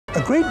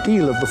great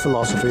deal of the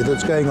philosophy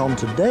that's going on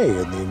today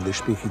in the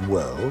English-speaking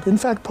world, in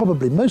fact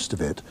probably most of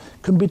it,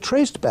 can be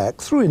traced back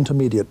through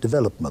intermediate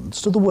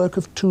developments to the work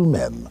of two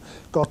men,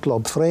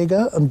 Gottlob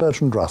Frege and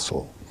Bertrand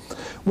Russell.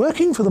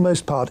 Working for the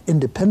most part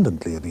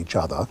independently of each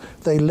other,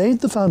 they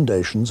laid the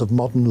foundations of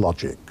modern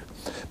logic.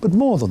 But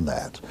more than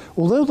that,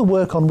 although the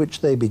work on which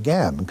they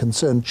began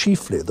concerned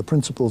chiefly the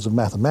principles of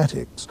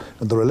mathematics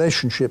and the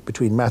relationship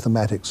between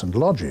mathematics and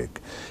logic,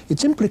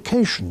 its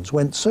implications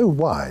went so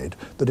wide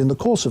that in the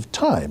course of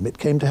time it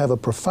came to have a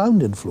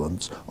profound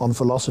influence on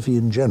philosophy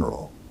in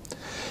general.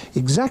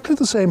 Exactly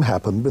the same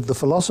happened with the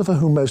philosopher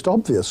who most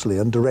obviously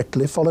and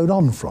directly followed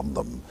on from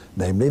them,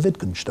 namely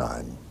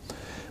Wittgenstein.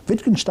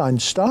 Wittgenstein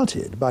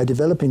started by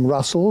developing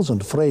Russell's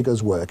and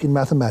Frege's work in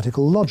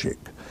mathematical logic,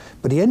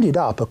 but he ended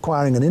up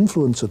acquiring an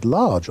influence at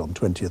large on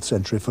 20th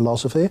century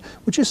philosophy,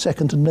 which is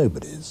second to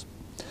nobody's.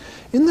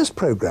 In this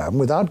program,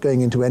 without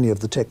going into any of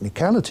the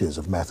technicalities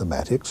of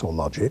mathematics or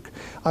logic,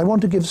 I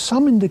want to give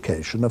some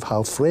indication of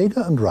how Frege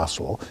and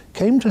Russell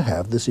came to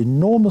have this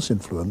enormous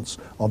influence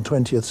on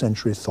 20th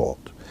century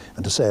thought,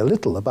 and to say a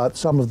little about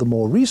some of the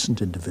more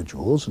recent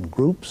individuals and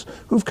groups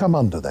who've come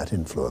under that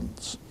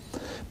influence.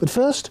 But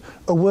first,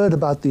 a word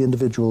about the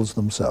individuals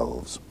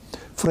themselves.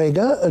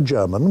 Frege, a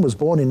German, was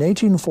born in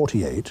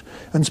 1848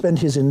 and spent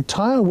his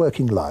entire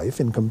working life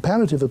in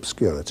comparative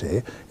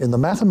obscurity in the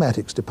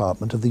mathematics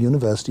department of the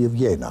University of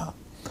Jena.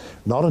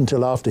 Not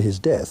until after his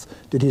death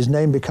did his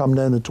name become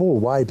known at all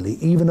widely,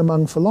 even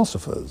among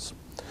philosophers.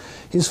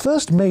 His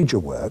first major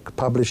work,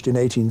 published in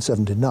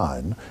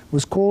 1879,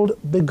 was called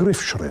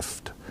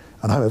Begriffsschrift,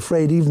 and I'm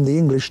afraid even the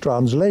English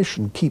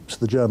translation keeps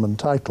the German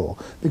title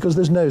because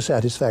there's no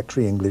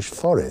satisfactory English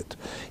for it.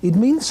 It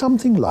means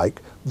something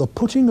like the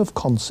putting of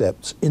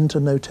concepts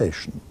into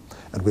notation,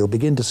 and we'll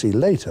begin to see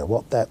later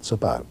what that's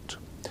about.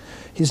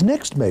 His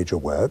next major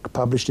work,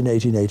 published in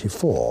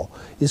 1884,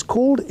 is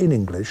called in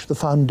English The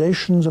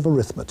Foundations of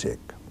Arithmetic.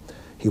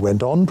 He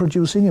went on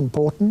producing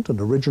important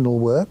and original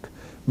work,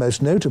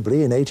 most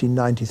notably in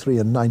 1893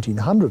 and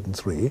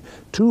 1903,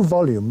 2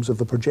 volumes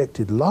of a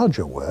projected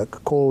larger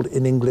work called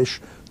in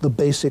English The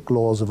Basic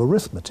Laws of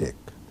Arithmetic.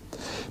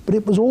 But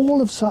it was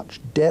all of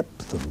such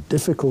depth and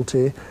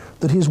difficulty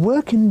that his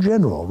work in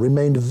general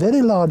remained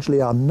very largely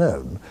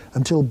unknown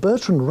until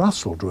Bertrand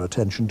Russell drew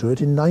attention to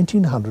it in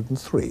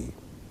 1903.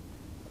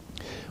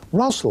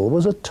 Russell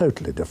was a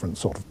totally different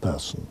sort of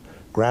person.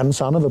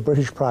 Grandson of a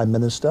British Prime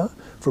Minister,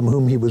 from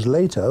whom he was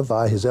later,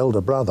 via his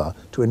elder brother,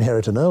 to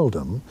inherit an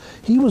earldom,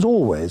 he was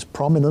always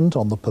prominent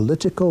on the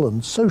political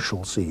and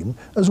social scene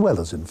as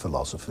well as in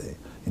philosophy.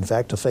 In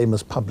fact, a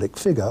famous public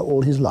figure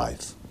all his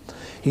life.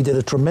 He did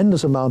a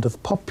tremendous amount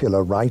of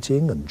popular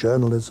writing and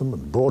journalism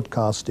and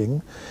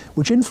broadcasting,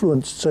 which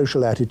influenced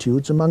social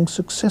attitudes among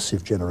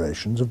successive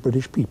generations of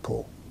British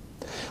people.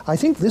 I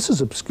think this has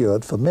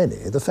obscured for many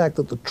the fact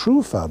that the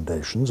true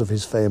foundations of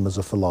his fame as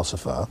a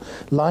philosopher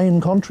lie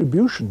in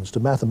contributions to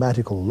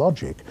mathematical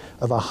logic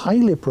of a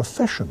highly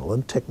professional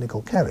and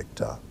technical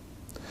character.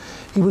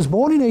 He was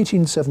born in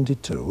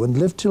 1872 and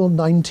lived till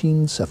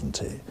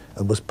 1970,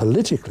 and was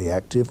politically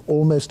active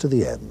almost to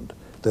the end,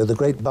 though the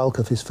great bulk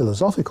of his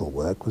philosophical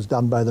work was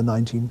done by the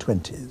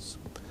 1920s.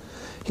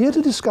 Here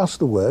to discuss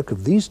the work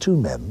of these two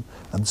men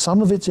and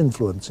some of its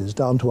influences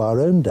down to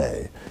our own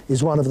day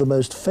is one of the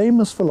most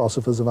famous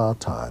philosophers of our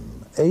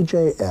time,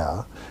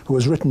 Ayer, who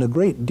has written a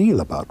great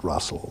deal about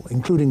Russell,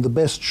 including the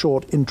best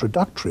short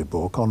introductory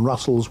book on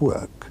Russell's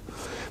work.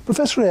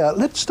 Professor Ayer,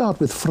 let's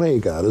start with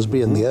Frege as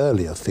being the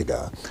earlier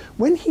figure.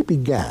 When he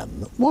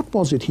began, what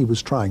was it he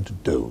was trying to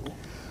do?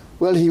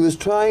 Well, he was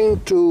trying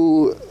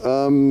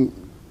to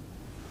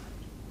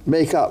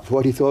make up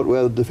what he thought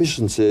were the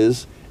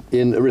deficiencies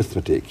in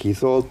arithmetic. He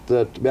thought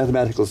that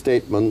mathematical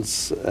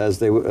statements, as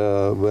they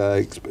were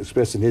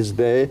expressed in his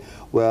day,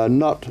 were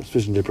not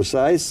sufficiently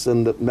precise,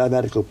 and that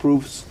mathematical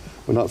proofs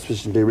were not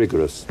sufficiently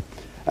rigorous.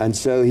 And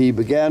so he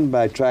began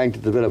by trying to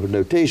develop a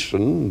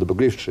notation, the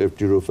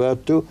Begriffsschrift you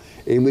referred to,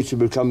 in which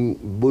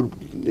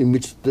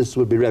this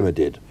would be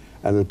remedied.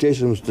 And the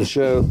notation was to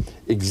show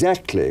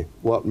exactly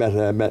what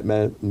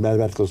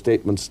mathematical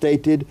statements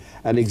stated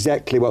and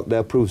exactly what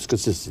their proofs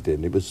consisted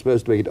in. It was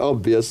supposed to make it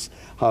obvious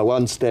how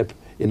one step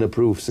in a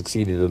proof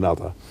succeeded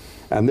another.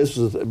 And this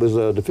was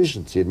a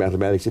deficiency in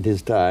mathematics in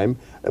his time,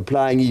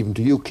 applying even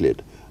to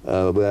Euclid,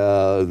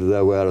 where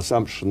there were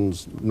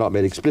assumptions not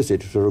made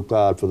explicit which were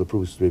required for the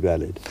proofs to be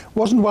valid.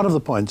 Wasn't one of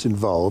the points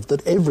involved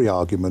that every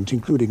argument,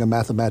 including a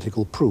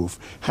mathematical proof,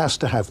 has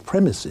to have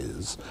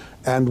premises,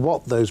 and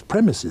what those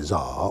premises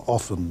are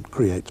often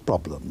creates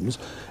problems,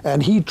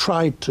 and he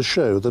tried to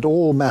show that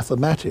all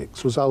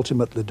mathematics was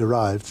ultimately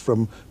derived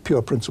from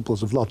pure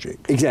principles of logic?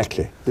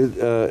 Exactly.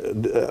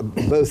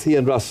 Both he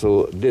and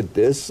Russell did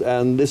this,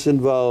 and this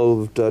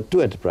involved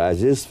 2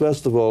 enterprises.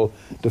 First of all,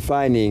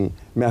 defining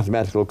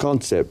mathematical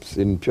concepts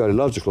in purely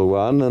logical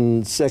one,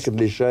 and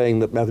secondly showing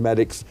that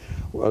mathematics,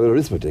 well,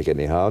 arithmetic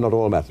anyhow, not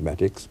all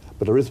mathematics,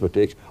 but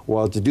arithmetic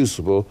was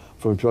deducible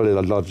from purely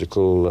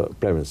logical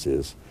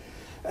premises.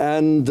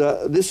 And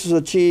this was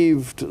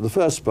achieved, the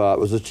first part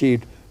was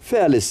achieved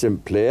fairly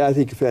simply. I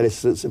think a fairly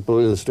simple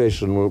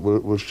illustration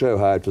will show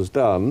how it was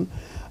done.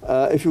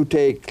 If you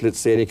take, let's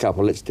say, any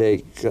couple, let's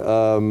take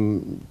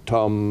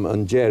Tom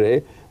and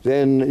Jerry,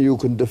 then you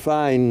can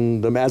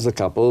define them as a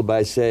couple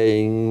by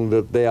saying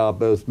that they are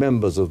both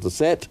members of the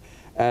set,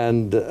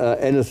 and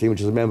anything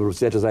which is a member of the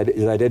set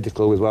is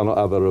identical with one or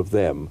other of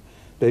them.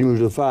 Then you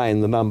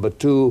define the number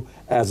 2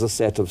 as a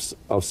set of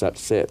such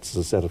sets, as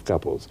a set of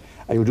couples.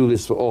 And you do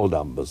this for all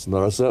numbers. And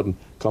there are certain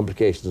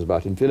complications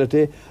about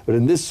infinity, but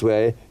in this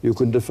way you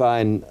can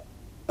define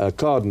a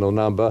cardinal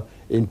number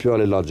in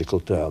purely logical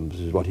terms,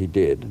 is what he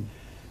did.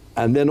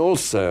 And then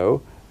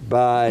also,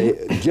 by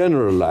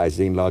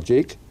generalizing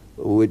logic,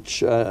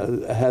 which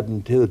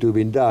hadn't hitherto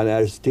been done,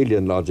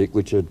 Aristotelian logic,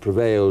 which had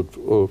prevailed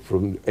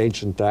from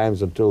ancient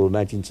times until the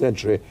 19th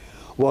century,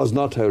 was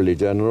not wholly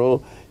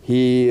general.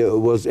 He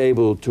was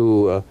able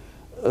to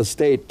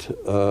state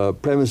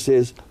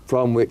premises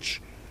from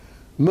which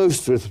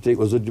most arithmetic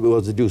was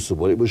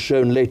deducible. It was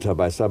shown later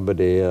by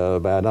somebody,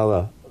 by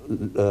another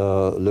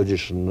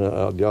logician,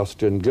 the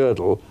Austrian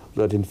Gödel,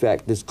 that in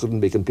fact this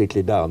couldn't be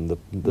completely done,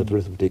 that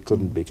arithmetic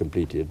couldn't be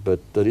completed, but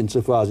that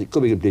insofar as it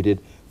could be completed,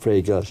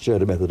 Frege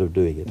showed a method of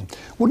doing it.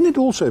 Wouldn't it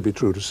also be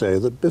true to say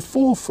that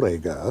before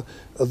Frege,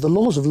 the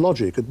laws of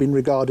logic had been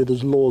regarded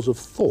as laws of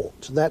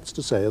thought, that's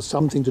to say, as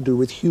something to do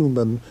with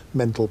human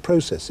mental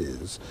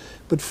processes,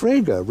 but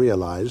Frege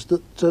realized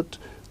that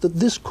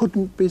this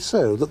couldn't be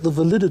so, that the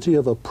validity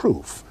of a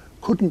proof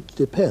couldn't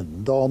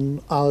depend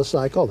on our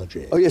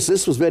psychology. Oh yes,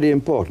 this was very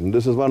important.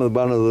 This was one of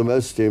the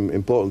most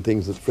important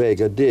things that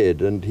Frege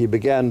did, and he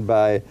began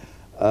by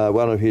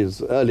one of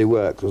his early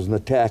works was an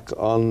attack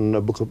on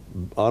a book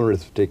on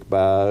arithmetic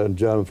by a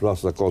German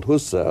philosopher called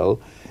Husserl,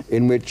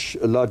 in which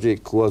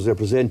logic was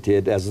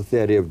represented as a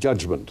theory of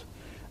judgment.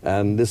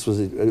 And this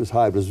was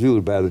how it was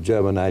viewed by the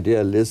German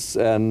idealists,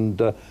 and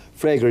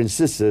Frege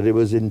insisted it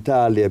was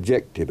entirely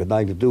objective, had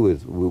nothing to do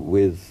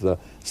with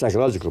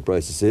psychological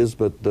processes,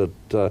 but that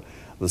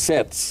the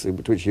sets in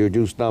which you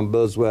reduced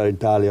numbers were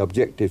entirely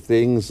objective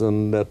things,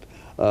 and that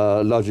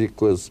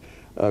logic was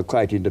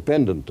quite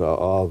independent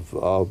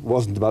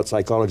wasn't about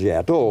psychology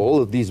at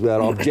all. These were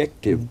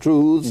objective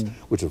truths,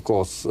 which of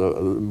course the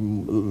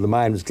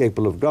mind was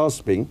capable of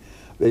grasping.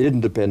 They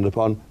didn't depend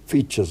upon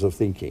features of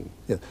thinking.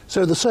 Yeah.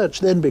 So the search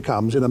then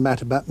becomes, in a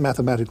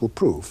mathematical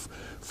proof,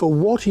 for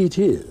what it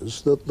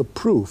is that the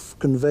proof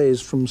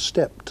conveys from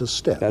step to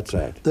step. That's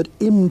right. That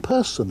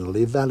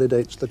impersonally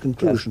validates the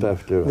conclusion, That's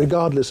perfectly right,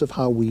 regardless of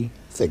how we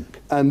think.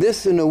 And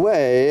this, in a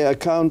way,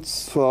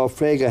 accounts for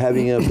Frege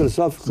having a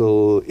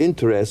philosophical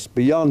interest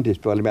beyond his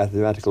purely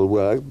mathematical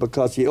work,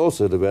 because he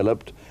also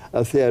developed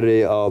a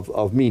theory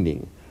of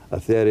meaning, a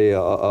theory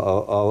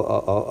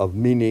of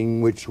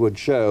meaning which would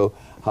show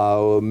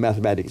how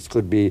mathematics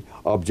could be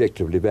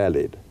objectively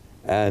valid.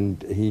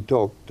 And he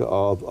talked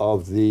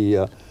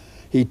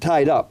he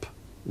tied up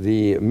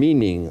the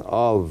meaning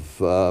of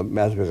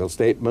mathematical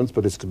statements,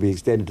 but this could be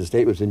extended to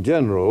statements in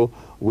general,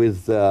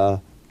 with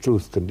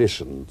truth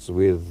conditions,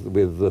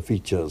 with the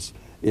features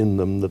in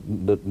them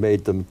that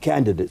made them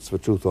candidates for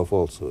truth or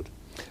falsehood.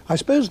 I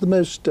suppose the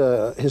most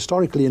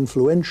historically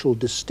influential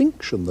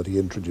distinction that he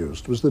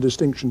introduced was the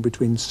distinction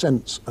between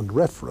sense and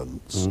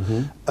reference,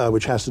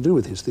 which has to do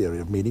with his theory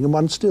of meaning, and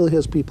one still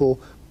hears people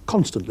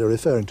constantly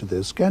referring to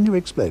this. Can you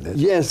explain it?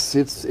 Yes,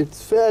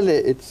 it's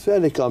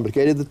fairly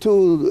complicated. The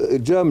two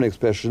German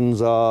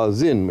expressions are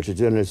Sinn, which is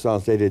generally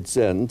translated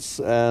sense,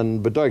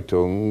 and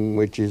Bedeutung,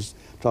 which is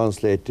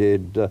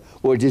translated,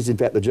 well, it is in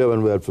fact the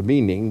German word for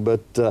meaning,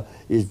 but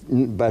is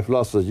by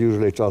philosophers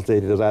usually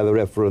translated as either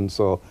reference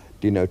or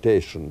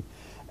denotation.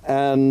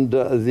 And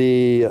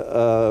the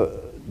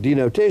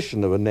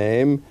denotation of a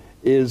name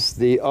is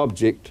the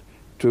object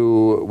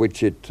to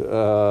which it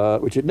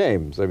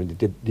names. I mean,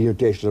 the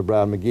denotation of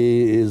Bryan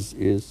Magee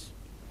is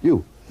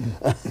you,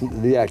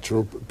 the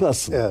actual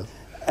person.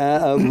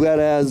 Yeah.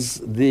 Whereas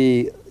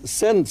the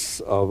sense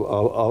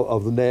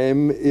of the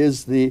name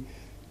is the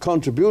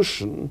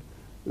contribution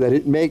that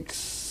it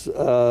makes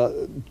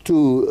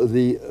to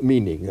the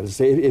meaning. And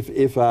say,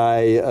 if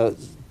I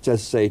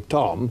just say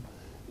Tom,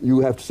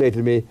 you have to say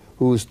to me,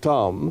 who's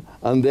Tom?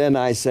 And then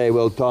I say,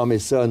 well, Tom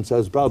is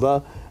so-and-so's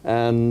brother,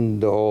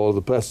 or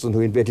the person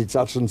who invented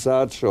such and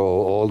such,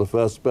 or the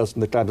first person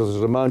that climbed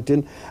a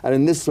mountain. And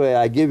in this way,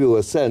 I give you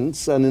a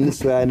sense, and in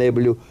this way, I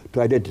enable you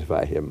to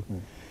identify him.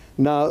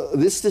 Now,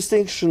 this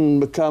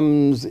distinction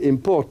becomes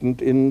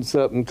important in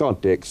certain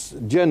contexts.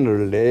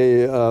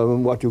 Generally,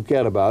 what you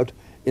care about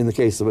in the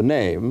case of a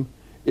name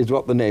is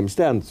what the name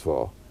stands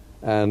for.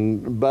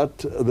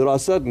 But there are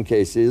certain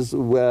cases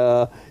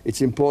where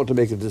it's important to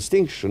make a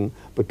distinction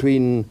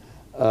between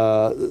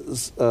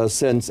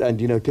sense and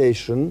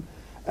denotation,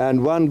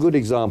 and one good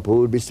example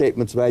would be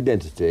statements of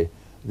identity.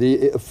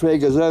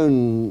 Frege's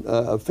own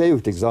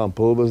favorite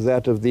example was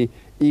that of the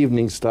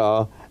evening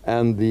star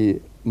and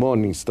the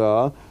morning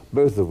star,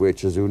 both of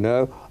which, as you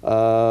know,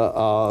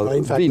 are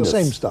in fact Venus.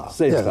 The same star.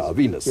 Same star,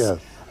 Venus. Yes.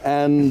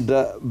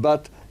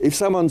 But if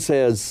someone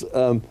says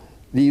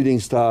the evening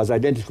star is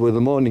identical with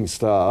the morning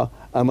star,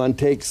 and one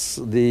takes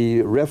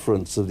the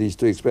reference of these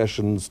two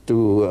expressions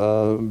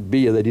to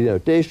be the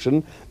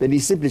denotation, then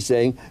he's simply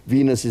saying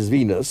Venus is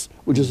Venus,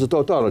 which is a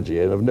tautology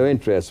and of no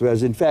interest,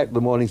 whereas in fact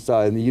the morning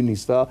star and the evening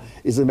star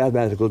is a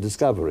mathematical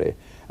discovery.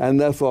 And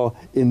therefore,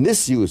 in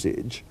this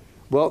usage,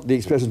 what the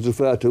expressions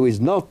refer to is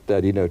not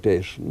their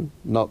denotation,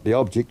 not the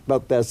object,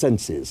 but their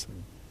senses.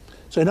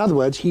 So in other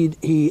words,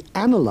 he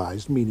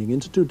analysed meaning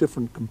into two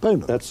different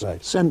components. That's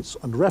right. Sense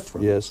and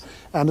reference. Yes.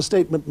 And a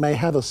statement may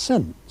have a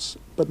sense,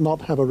 but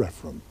not have a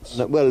reference.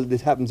 Well,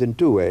 this happens in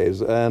two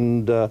ways.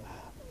 And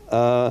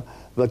there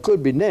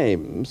could be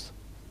names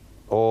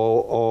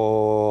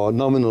or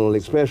nominal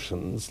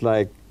expressions,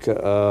 like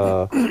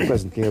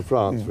present King of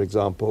France, for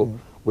example,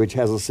 which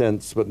has a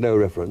sense but no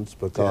reference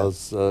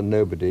because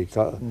nobody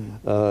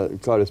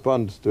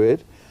corresponds to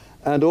it.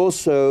 And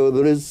also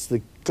there is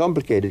the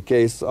complicated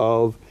case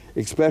of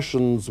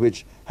expressions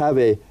which have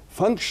a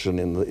function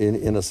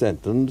in a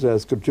sentence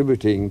as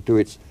contributing to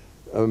its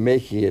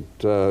making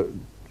it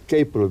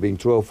capable of being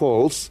true or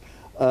false,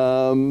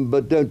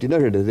 but don't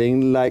denote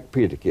anything, like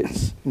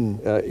predicates.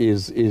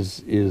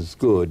 Is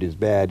good, is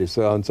bad, is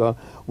so on and so on,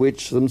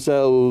 which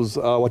themselves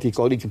are what he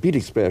called incomplete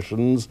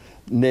expressions,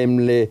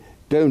 namely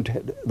don't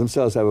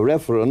themselves have a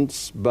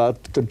reference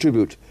but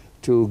contribute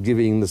to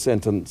giving the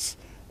sentence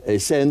a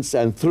sense,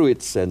 and through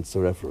its sense a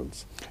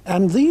reference.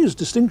 And these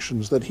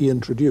distinctions that he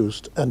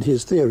introduced and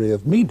his theory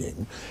of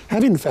meaning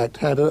have in fact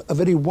had a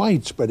very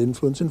widespread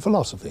influence in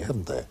philosophy,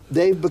 haven't they?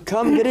 They've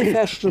become very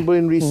fashionable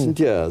in recent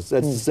years,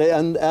 that's to say,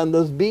 and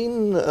there's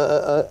been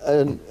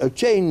a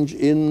change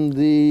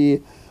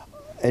in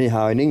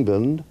anyhow in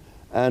England,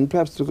 and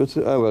perhaps England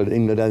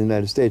and the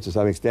United States to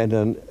some extent,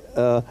 and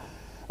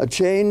a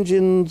change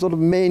in sort of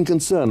main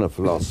concern of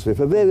philosophy.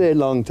 For a very, very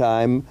long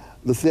time,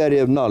 the theory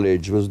of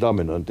knowledge was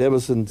dominant. Ever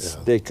since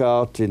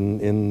Descartes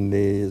in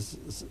his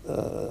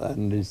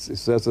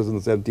successors in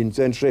the 17th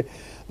century,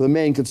 the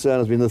main concern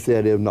has been the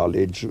theory of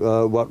knowledge,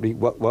 what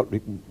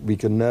we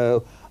can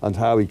know and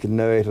how we can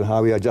know it and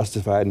how we are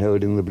justified in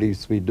holding the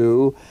beliefs we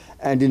do.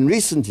 And in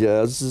recent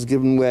years, this has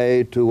given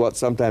way to what's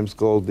sometimes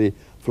called the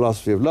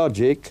philosophy of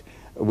logic,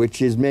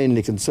 which is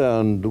mainly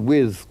concerned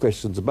with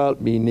questions about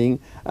meaning,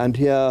 and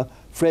here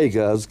Frege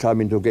has come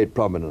into great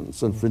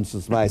prominence. And for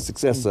instance, my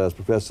successor as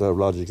Professor of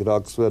Logic at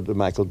Oxford,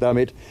 Michael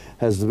Dummett,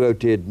 has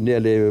devoted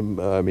nearly,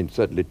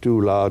 certainly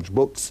two large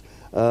books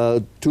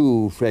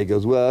to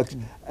Frege's work,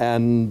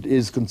 and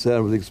is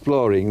concerned with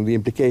exploring the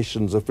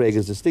implications of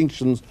Frege's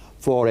distinctions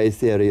for a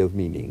theory of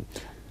meaning.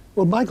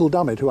 Well, Michael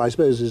Dummett, who I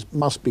suppose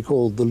must be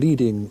called the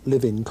leading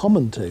living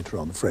commentator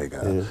on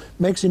Frege,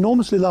 makes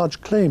enormously large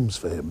claims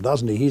for him,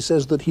 doesn't he? He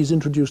says that he's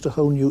introduced a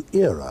whole new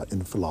era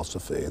in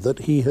philosophy, that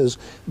he has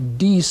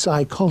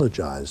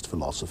de-psychologized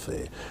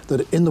philosophy,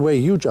 that in the way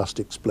you just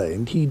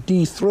explained, he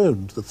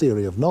dethroned the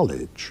theory of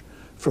knowledge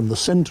from the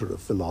center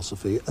of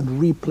philosophy and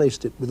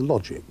replaced it with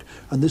logic.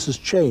 And this has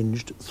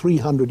changed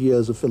 300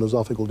 years of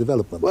philosophical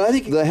development. Well, I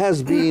think there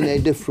has been a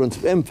difference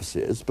of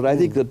emphasis, but I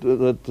think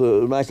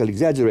that Michael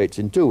exaggerates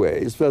in two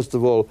ways. First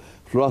of all,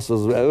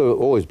 philosophers have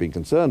always been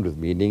concerned with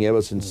meaning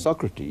ever since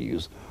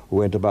Socrates, who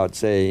went about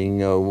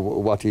saying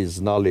what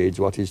is knowledge,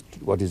 what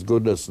is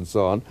goodness, and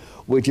so on,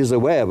 which is a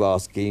way of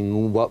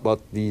asking what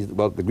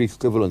the Greek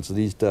equivalents of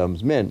these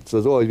terms meant. So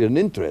there's always been an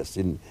interest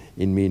in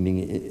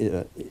meaning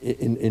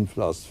in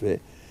philosophy.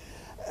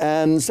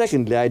 And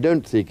secondly, I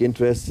don't think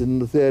interest in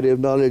the theory of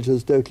knowledge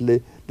has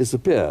totally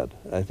disappeared.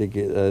 I think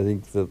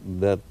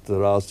that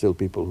there are still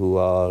people who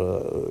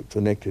are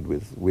connected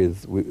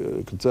with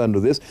concerned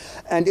with this.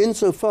 And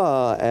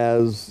insofar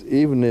as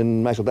even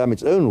in Michael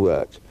Dummett's own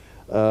work,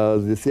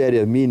 the theory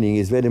of meaning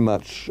is very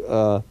much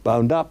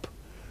bound up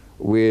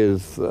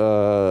with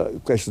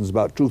questions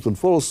about truth and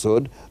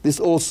falsehood,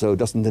 this also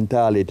doesn't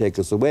entirely take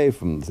us away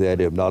from the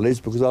theory of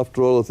knowledge, because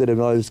after all, the theory of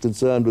knowledge is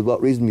concerned with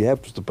what reason we have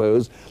to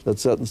suppose that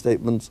certain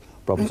statements,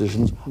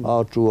 propositions,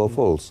 are true or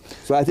false.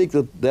 So I think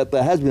that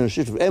there has been a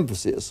shift of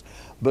emphasis,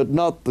 but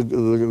not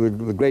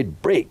the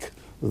great break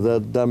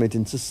that Dummett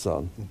insists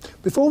on.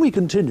 Before we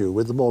continue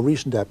with the more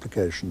recent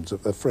applications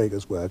of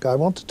Frege's work, I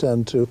want to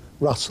turn to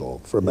Russell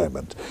for a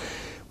moment.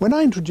 When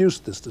I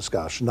introduced this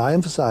discussion, I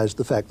emphasized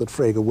the fact that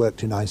Frege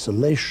worked in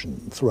isolation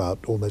throughout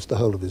almost the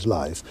whole of his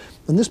life.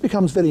 And this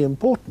becomes very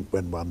important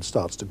when one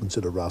starts to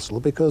consider Russell,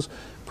 because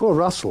poor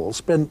Russell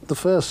spent the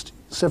first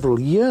several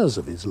years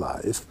of his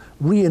life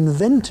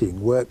reinventing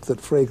work that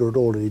Frege had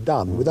already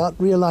done without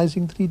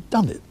realizing that he'd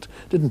done it,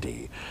 didn't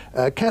he?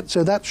 Kat,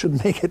 so that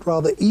should make it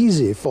rather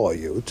easy for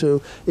you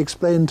to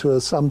explain to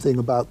us something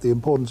about the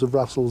importance of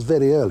Russell's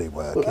very early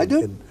work. Well, I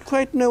don't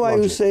quite know why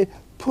you say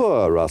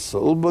poor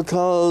Russell,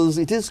 because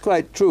it is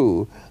quite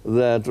true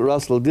that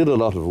Russell did a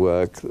lot of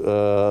work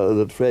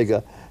that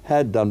Frege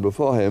had done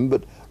before him,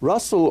 but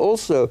Russell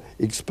also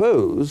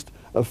exposed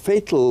a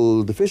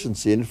fatal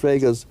deficiency in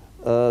Frege's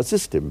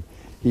system.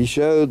 He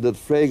showed that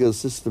Frege's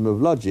system of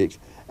logic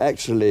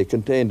actually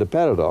contained a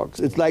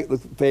paradox. It's like the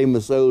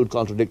famous old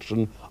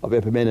contradiction of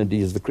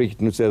Epimenides the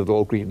Cretan, who said that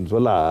all Cretans were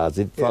liars.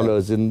 It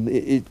follows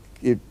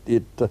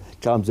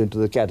comes into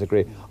the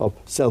category of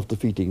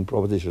self-defeating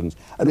propositions.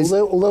 And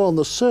although on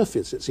the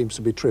surface it seems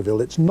to be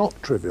trivial, it's not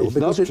trivial, it's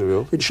because not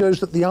trivial. It shows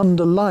that the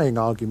underlying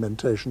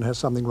argumentation has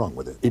something wrong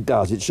with it. It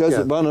does. It shows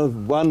that one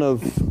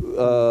of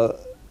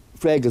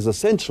Frege's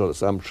essential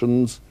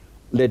assumptions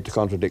led to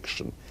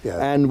contradiction. Yeah.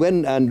 And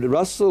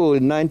Russell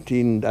in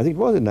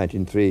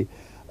 1903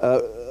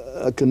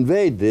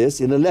 conveyed this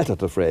in a letter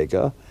to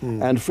Frege,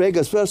 and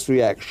Frege's first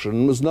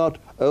reaction was not,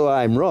 "Oh,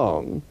 I'm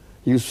wrong."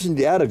 He was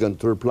sufficiently arrogant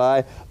to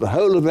reply, "The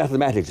whole of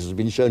mathematics has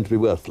been shown to be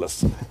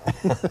worthless."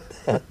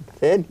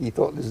 Then he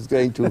thought this was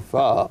going too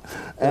far,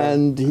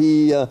 and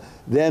he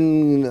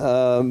then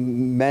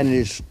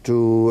managed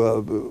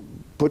to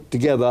put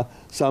together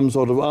some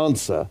sort of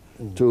answer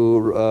to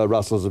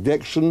Russell's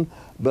objection,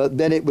 but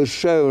then it was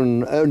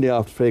shown only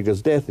after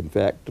Frege's death, in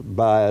fact,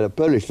 by a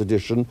Polish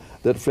edition,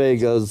 that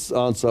Frege's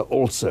answer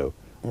also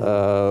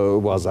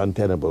was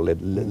untenable,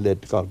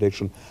 led to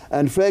contradiction.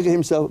 And Frege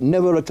himself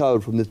never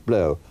recovered from this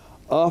blow.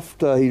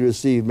 After he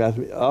received,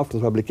 after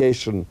the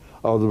publication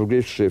of the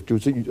Begriffsschrift, the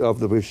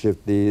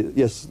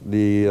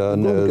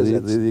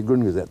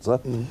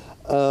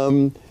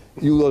Grundgesetze,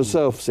 you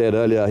yourself said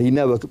earlier he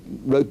never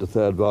wrote the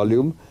third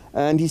volume,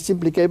 and he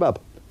simply gave up.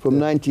 From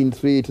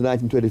 1903 to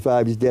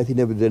 1925, his death, he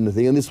never did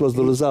anything, and this was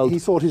the result. He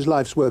thought his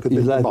life's work had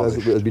been demolished. His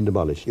life's work had been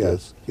demolished,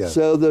 yes.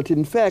 So that,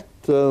 in fact,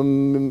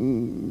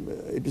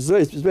 it's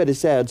a very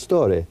sad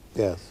story.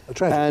 Yes, a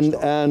tragic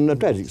story. And a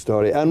tragic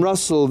story. And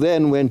Russell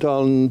then went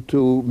on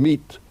to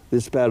meet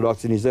this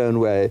paradox in his own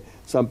way,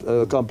 some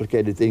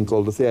complicated thing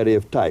called the theory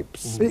of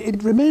types.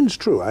 It remains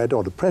true, I don't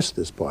want to press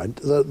this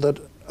point, that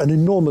an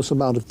enormous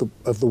amount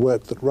of the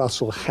work that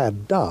Russell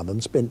had done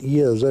and spent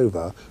years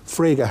over,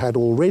 Frege had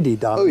already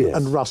done,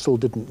 and Russell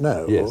didn't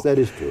know. Yes, that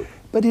is true.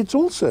 But it's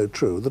also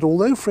true that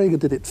although Frege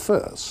did it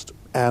first,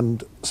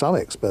 and some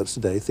experts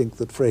today think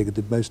that Frege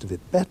did most of it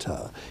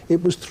better,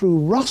 it was through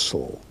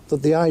Russell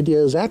that the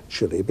ideas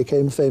actually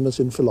became famous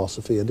in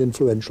philosophy and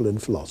influential in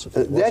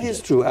philosophy. That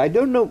is true. I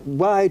don't know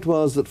why it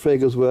was that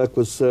Frege's work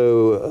was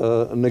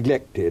so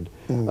neglected,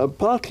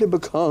 partly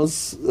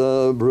because,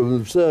 for an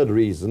absurd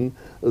reason,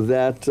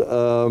 that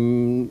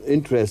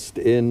interest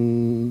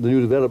in the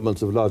new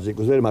developments of logic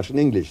was very much an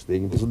English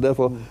thing. So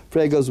therefore,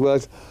 Frege's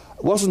work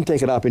wasn't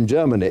taken up in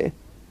Germany,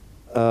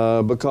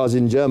 because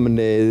in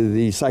Germany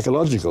the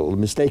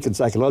mistaken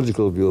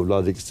psychological view of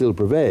logic still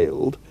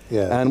prevailed,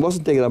 and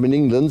wasn't taken up in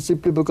England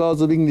simply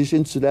because of English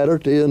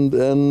insularity and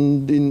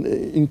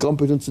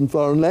incompetence in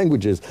foreign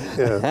languages.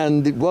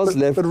 And it was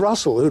left. But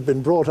Russell, who'd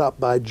been brought up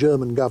by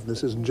German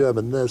governesses and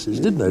German nurses,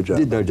 did know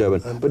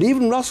German. But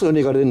even Russell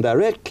only got it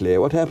indirectly.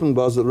 What happened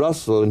was that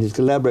Russell and his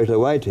collaborator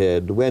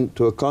Whitehead went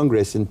to a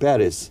congress in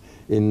Paris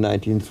in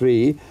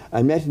 1903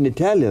 and met an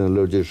Italian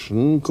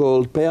logician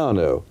called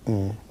Peano.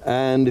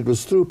 And it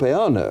was through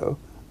Peano,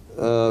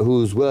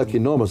 whose work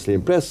enormously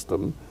impressed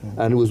them,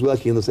 and who was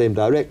working in the same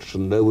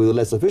direction, though with a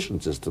less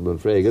efficient system than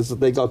Frege's, that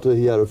they got to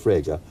hear of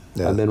Frege.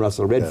 And then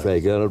Russell read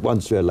Frege and at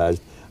once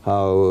realized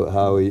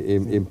how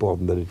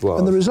important that it was.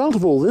 And the result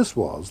of all this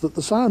was that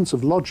the science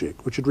of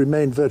logic, which had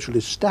remained virtually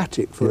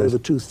static for over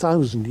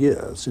 2,000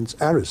 years since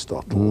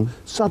Aristotle,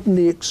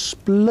 suddenly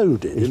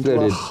exploded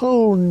into a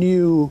whole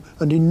new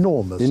and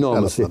enormous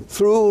development.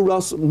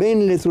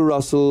 Mainly through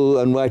Russell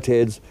and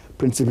Whitehead's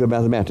Principia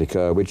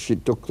Mathematica, which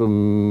it took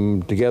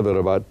them together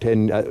about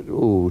 10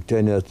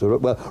 years to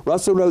write. Well,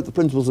 Russell wrote the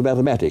Principles of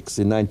Mathematics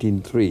in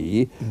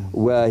 1903,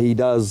 where he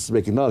does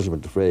make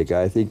acknowledgement to Frege,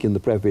 I think, in the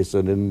preface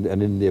and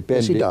in the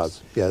appendix. Yes, he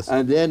does, yes.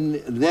 And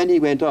then he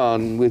went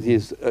on with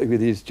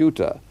his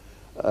tutor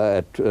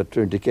at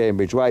Trinity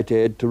Cambridge,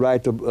 Whitehead, to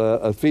write a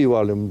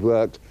 3-volume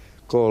work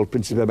called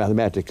Principia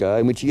Mathematica,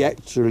 in which he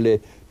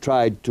actually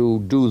tried to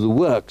do the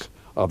work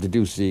of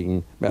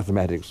deducing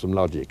mathematics from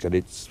logic, and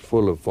it's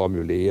full of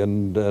formulae,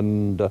 and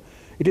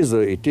it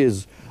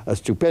is a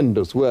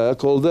stupendous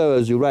work, although,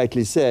 as you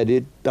rightly said,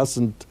 it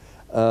doesn't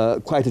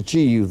quite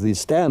achieve the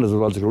standards of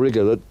logical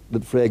rigor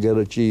that Frege had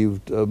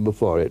achieved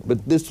before it.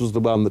 But this was the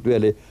one that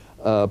really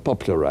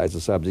popularized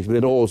the subject.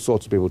 Then all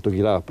sorts of people took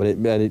it up,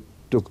 and it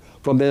took,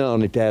 from then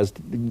on, it has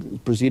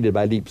proceeded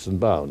by leaps and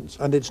bounds.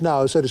 And it's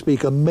now, so to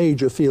speak, a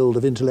major field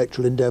of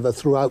intellectual endeavour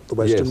throughout the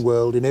Western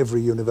world, in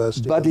every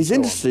university. But it's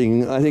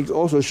interesting, I think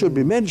also should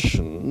be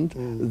mentioned,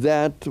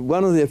 that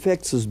one of the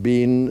effects has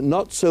been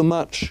not so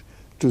much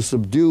to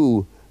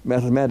subdue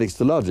mathematics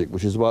to logic,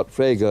 which is what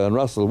Frege and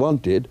Russell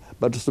wanted,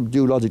 but to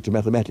subdue logic to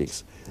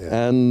mathematics.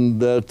 And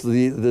that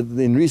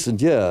in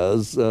recent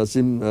years,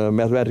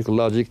 mathematical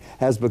logic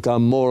has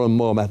become more and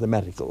more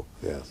mathematical,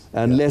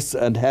 and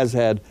has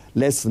had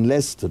less and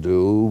less to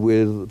do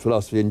with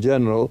philosophy in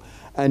general.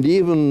 And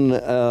even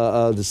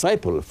a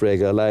disciple of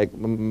Frege, like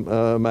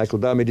Michael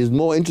Dummett, is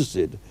more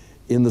interested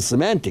in the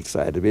semantic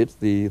side of it,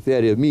 the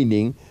theory of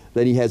meaning,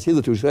 than he has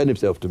hitherto shown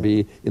himself to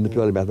be in the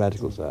purely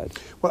mathematical side.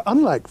 Well,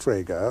 unlike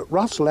Frege,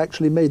 Russell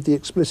actually made the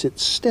explicit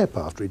step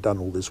after he'd done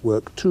all this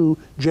work to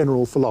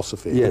general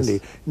philosophy, Yes.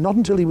 didn't he? Not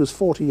until he was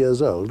 40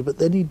 years old, but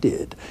then he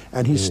did.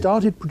 And he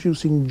started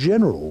producing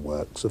general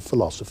works of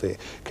philosophy.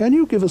 Can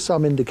you give us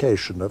some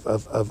indication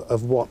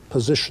of what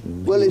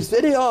position? Well, he it's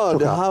very odd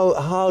took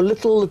up? how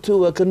little the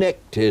two are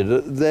connected.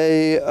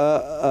 They,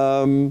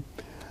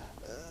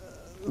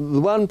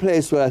 the one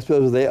place where I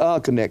suppose they are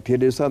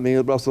connected is something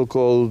that Russell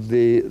called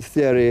the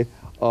theory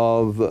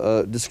of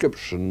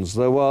descriptions.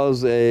 There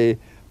was a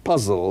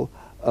puzzle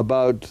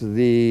about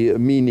the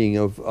meaning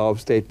of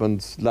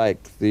statements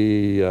like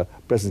the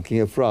present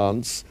King of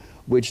France,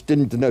 which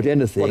didn't denote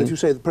anything. Well, if you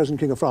say the present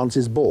King of France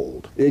is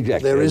bald,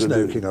 exactly, there is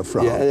no King of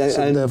France.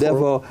 Yeah, and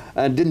therefore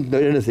didn't know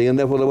anything, and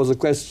therefore there was a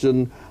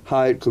question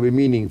how it could be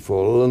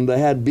meaningful. And there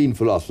had been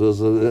philosophers.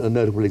 A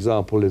notable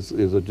example is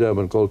a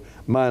German called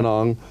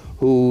Meinong,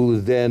 who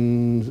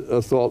then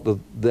thought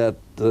that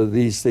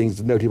these things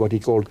denoted what he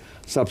called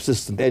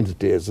subsistent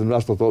entities, and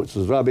Russell thought this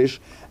was rubbish,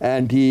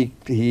 and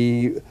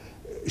he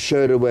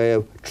showed a way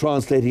of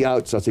translating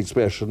out such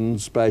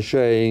expressions by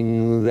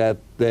showing that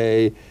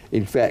they,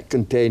 in fact,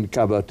 contained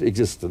covert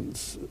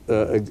existence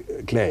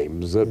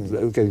claims.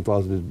 That King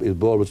France is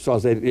bald was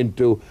translated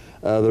into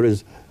there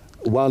is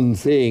one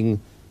thing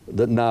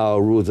that now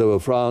rules over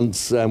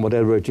France, and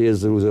whatever it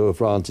is that rules over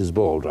France is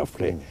bald,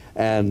 roughly.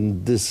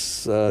 And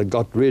this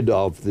got rid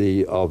of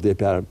the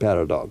apparent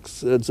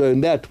paradox. And so in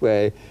that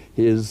way,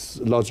 his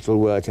logical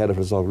work had a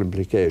philosophical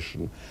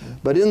implication.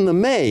 But in the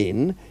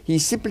main, he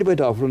simply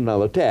went off on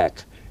another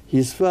tack.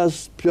 His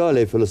first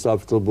purely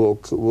philosophical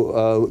book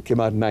came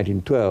out in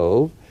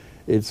 1912.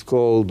 It's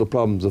called The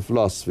Problems of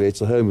Philosophy.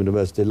 It's a Home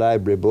University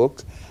Library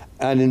book.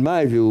 And in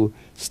my view,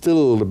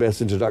 still the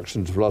best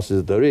introduction to philosophy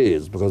that there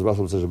is, because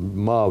Russell was such a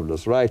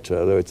marvelous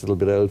writer, though it's a little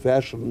bit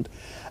old-fashioned.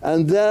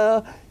 And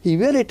there, he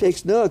really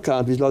takes no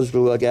account of his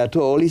logical work at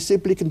all. He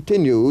simply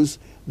continues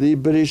the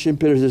British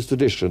empiricist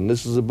tradition.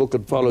 This is a book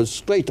that follows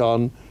straight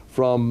on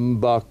from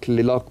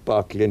Berkeley, Locke,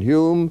 Berkeley, and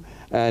Hume,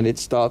 and it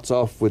starts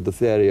off with the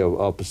theory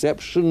of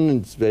perception.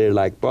 It's very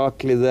like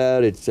Berkeley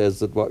there. It says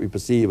that what we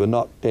perceive are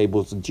not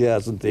tables and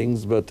chairs and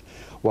things, but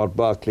what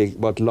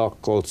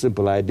Locke called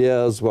simple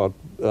ideas, what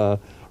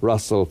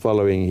Russell,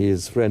 following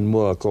his friend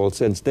Moore, called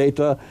sense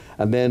data,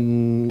 and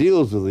then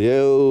deals with the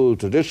old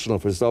traditional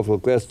philosophical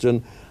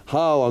question,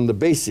 how on the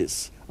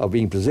basis of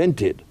being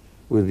presented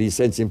with these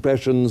sense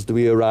impressions do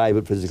we arrive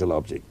at physical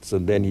objects?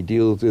 And then he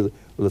deals with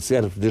a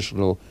set of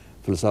traditional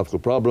philosophical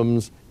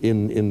problems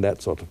in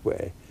that sort of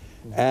way.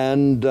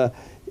 And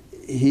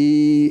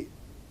he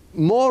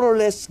more or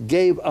less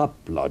gave up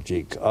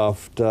logic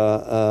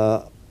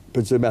after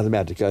Principia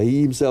Mathematica.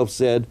 He himself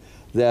said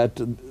that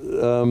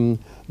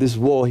this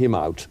wore him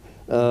out.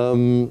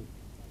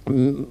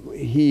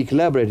 He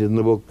collaborated on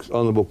the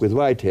book with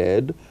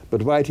Whitehead,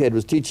 but Whitehead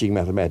was teaching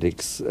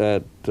mathematics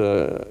at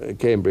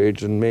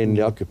Cambridge and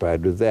mainly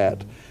occupied with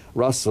that.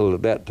 Russell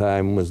at that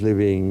time was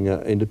living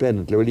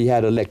independently. Well, he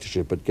had a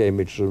lectureship at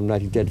Cambridge from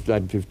 1910 to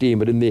 1915,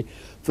 but in the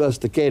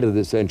first decade of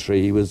this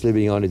century he was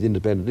living on his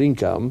independent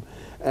income,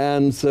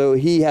 and so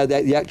he had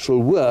the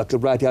actual work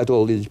of writing out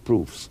all these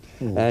proofs.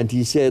 And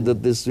he said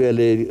that this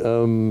really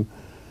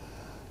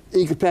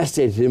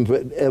incapacitated him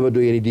from ever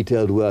doing any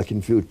detailed work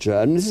in future.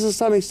 And this is to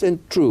some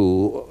extent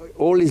true.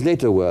 All his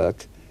later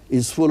work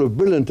is full of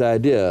brilliant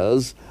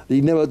ideas that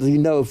he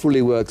never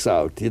fully works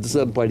out. At a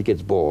certain point he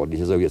gets bored. He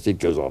says, oh yes, it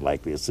goes on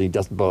like this. And he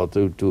doesn't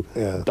bother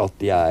to dot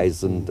the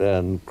I's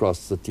and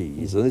cross the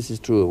T's. And this is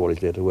true of all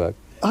his later work.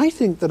 I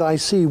think that I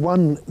see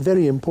one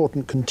very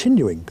important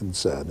continuing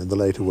concern in the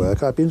later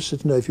work. I'd be interested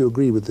to know if you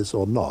agree with this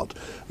or not.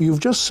 You've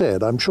just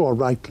said, I'm sure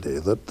rightly,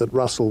 that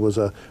Russell was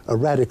a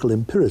radical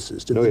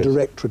empiricist in the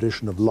direct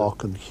tradition of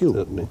Locke and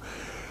Hume.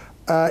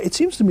 It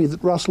seems to me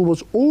that Russell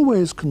was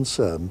always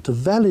concerned to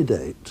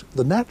validate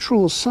the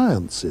natural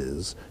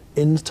sciences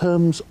in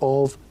terms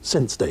of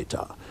sense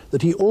data,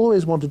 that he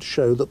always wanted to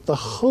show that the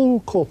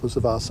whole corpus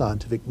of our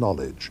scientific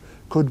knowledge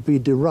could be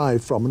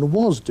derived from, and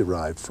was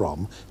derived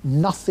from,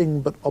 nothing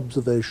but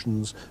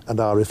observations and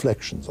our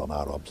reflections on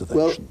our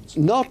observations.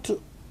 Well, not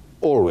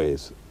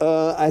always.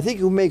 I think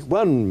you make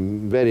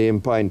one very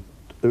important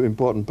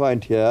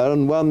point here,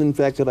 and one, in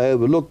fact, that I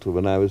overlooked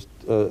when I was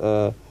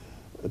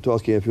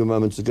talking a few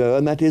moments ago,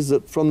 and that is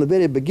that from the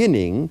very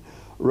beginning,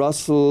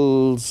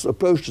 Russell's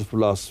approach to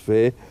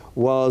philosophy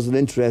was an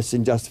interest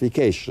in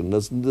justification.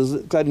 There's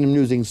quite an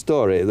amusing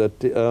story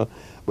that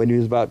when he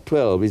was about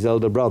 12, his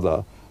elder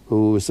brother,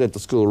 who was sent to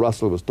school,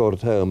 Russell was taught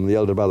at home, the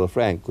elder brother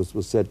Frank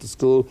was sent to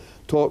school,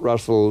 taught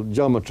Russell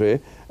geometry,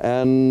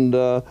 and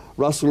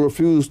Russell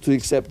refused to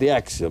accept the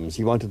axioms.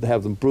 He wanted to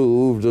have them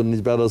proved, and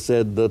his brother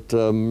said that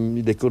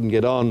they couldn't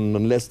get on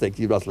unless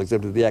Russell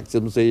accepted the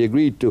axioms, so he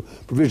agreed to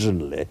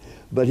provisionally.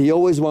 But he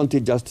always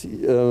wanted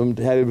to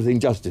have everything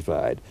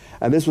justified.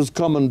 And this was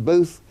common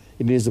both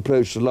in his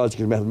approach to logic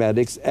and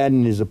mathematics and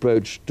in his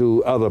approach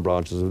to other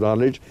branches of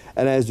knowledge,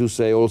 and as you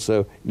say,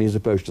 also in his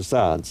approach to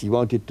science. He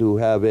wanted to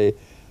have a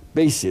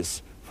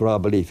basis for our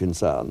belief in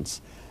science.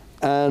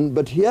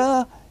 But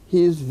here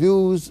his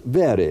views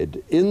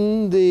varied.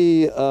 In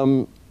the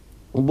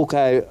book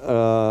I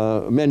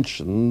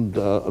mentioned,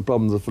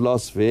 Problems of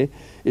Philosophy,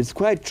 it's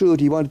quite true that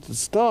he wanted to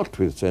start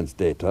with sense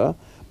data,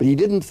 but he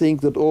didn't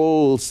think that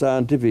all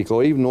scientific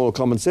or even all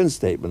common sense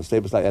statements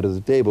like that of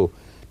the table,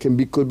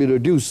 could be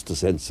reduced to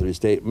sensory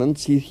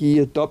statements. He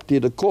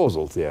adopted a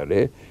causal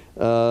theory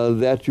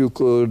that you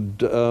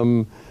could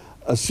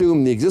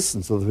assume the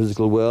existence of the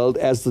physical world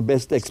as the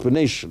best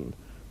explanation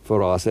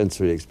for our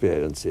sensory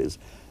experiences.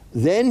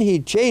 Then he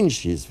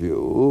changed his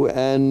view,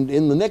 and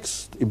in the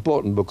next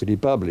important book that he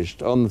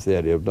published on the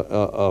theory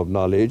of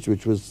knowledge,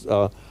 which was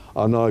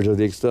Our Knowledge of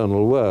the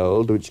External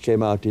World, which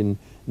came out in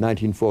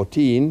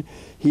 1914,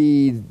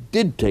 he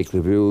did take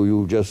the view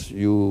you just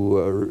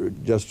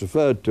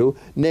referred to,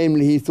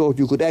 namely he thought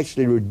you could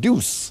actually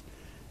reduce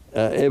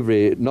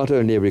not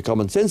only every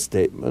common sense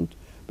statement,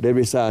 but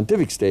every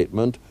scientific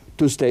statement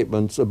to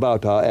statements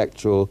about our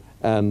actual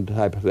and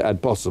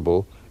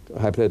possible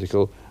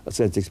hypothetical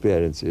sense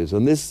experiences.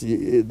 And this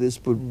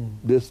view,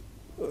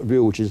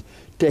 which is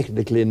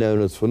technically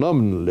known as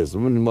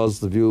phenomenalism, was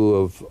the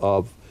view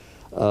of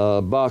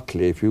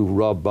Berkeley, if you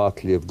rob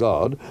Berkeley of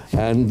God,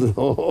 and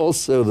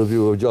also the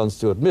view of John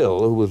Stuart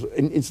Mill, who was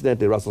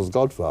incidentally Russell's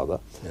godfather,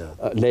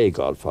 lay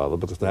godfather,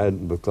 because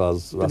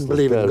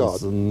Russell's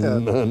parents and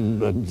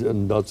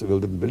John Stuart Mill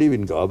didn't believe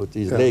in God, but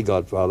he's lay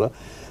godfather.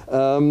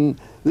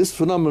 This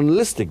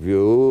phenomenalistic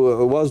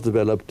view was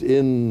developed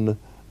in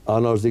Our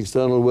Knowledge of the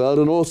External World,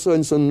 and also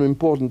in some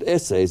important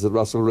essays that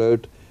Russell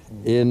wrote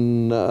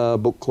in a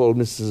book called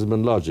Mysticism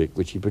and Logic,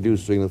 which he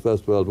produced during the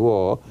First World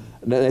War,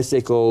 and an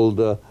essay called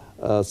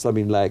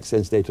something like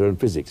Sense Data and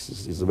Physics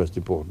is the most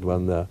important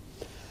one there.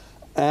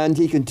 And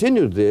he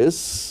continued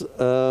this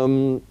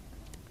in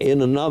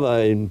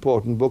another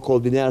important book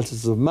called The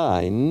Analysis of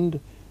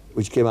Mind,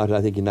 which came out, I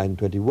think, in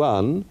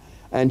 1921,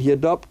 and he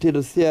adopted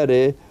a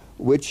theory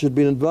which had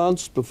been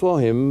advanced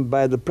before him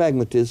by the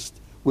pragmatist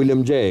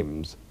William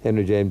James,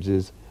 Henry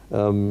James's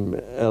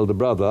elder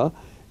brother,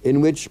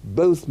 in which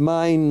both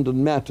mind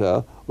and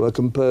matter were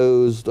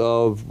composed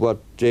of what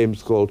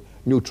James called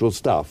neutral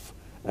stuff,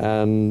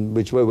 and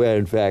which were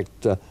in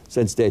fact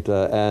sense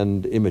data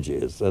and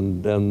images,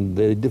 and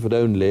they differed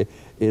only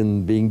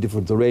in being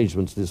different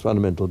arrangements of this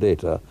fundamental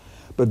data.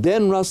 But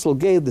then Russell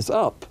gave this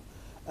up,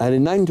 and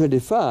in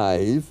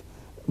 1925,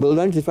 well,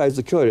 1925 is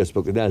a curious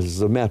book, Analysis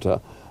of Matter,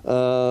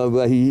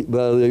 where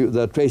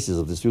there are traces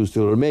of this view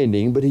still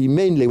remaining, but he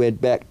mainly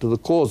went back to the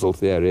causal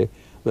theory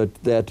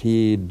that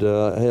he'd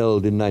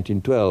held in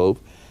 1912.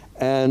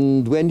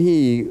 And when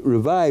he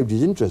revived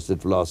his interest in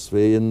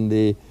philosophy in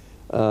the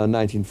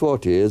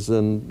 1940s,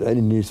 and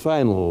in his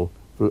final,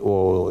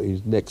 or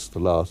his next to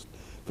last,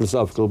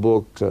 philosophical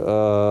book,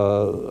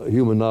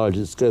 Human Knowledge,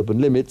 Its Scope and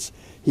Limits,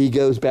 he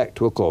goes back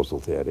to a causal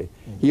theory.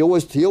 He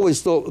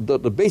always thought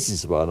that the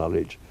basis of our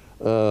knowledge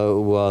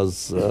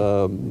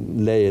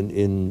lay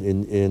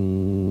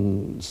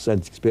in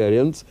sense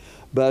experience,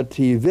 but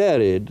he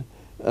varied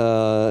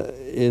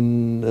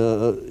in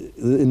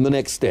the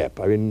next step.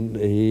 I mean,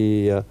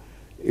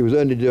 it was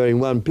only during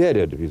one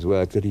period of his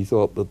work that he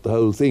thought that the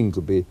whole thing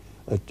could be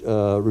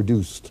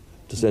reduced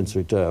to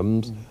sensory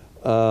terms.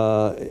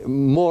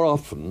 More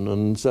often,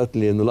 and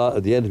certainly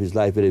at the end of his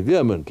life very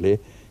vehemently,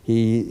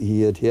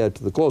 he adhered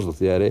to the causal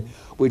theory,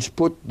 which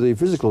put the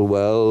physical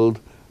world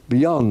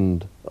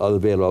beyond the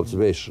veil of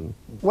observation.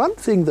 One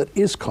thing that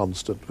is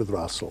constant with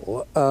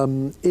Russell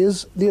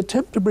is the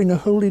attempt to bring a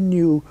wholly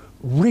new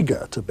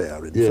rigour to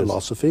bear in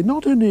philosophy,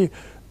 not only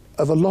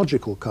of a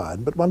logical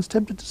kind, but one's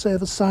tempted to say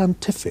of a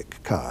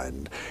scientific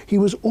kind. He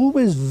was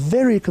always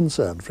very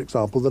concerned, for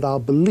example, that our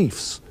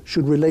beliefs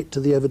should relate to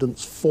the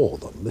evidence for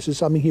them. This is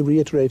something he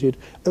reiterated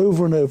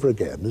over and over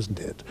again, isn't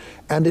it?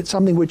 And it's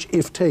something which,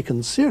 if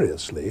taken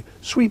seriously,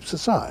 sweeps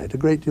aside a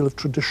great deal of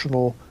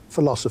traditional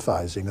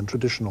philosophizing and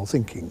traditional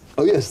thinking.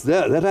 Oh yes,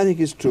 that I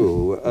think is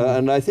true.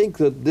 And I think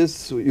that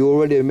this, you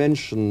already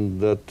mentioned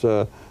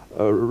that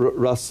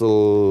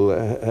Russell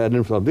had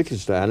influence on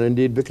Wittgenstein.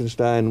 Indeed,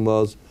 Wittgenstein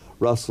was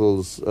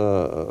Russell's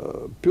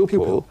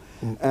pupil.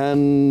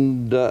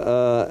 And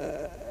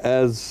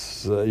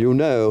as you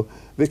know,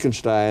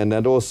 Wittgenstein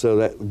and also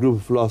that group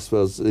of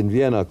philosophers in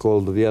Vienna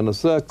called the Vienna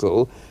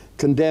Circle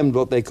condemned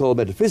what they call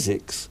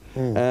metaphysics.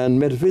 And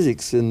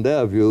metaphysics, in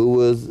their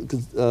view,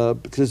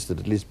 consisted,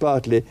 at least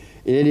partly,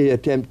 in any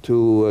attempt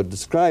to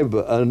describe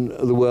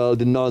the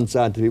world in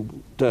non-scientific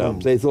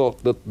terms. They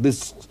thought that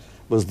this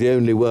was the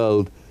only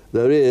world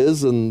there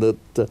is, and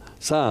that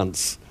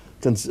science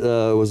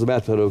was a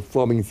matter of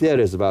forming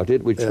theories about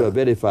it, which were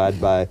verified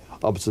by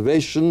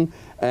observation,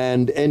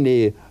 and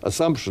any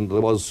assumption that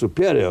there was a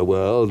superior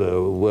world,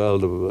 a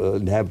world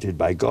inhabited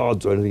by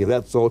gods or anything of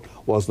that sort,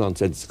 was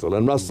nonsensical.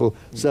 And Russell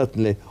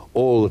certainly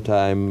all the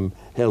time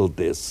held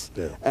this,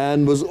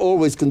 and was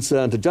always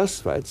concerned to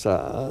justify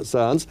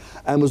science,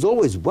 and was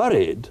always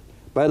worried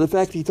by the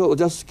fact he thought the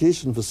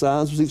justification for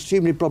science was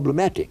extremely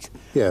problematic.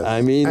 Yes,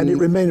 I mean, and it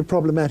remained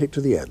problematic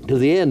to the end. To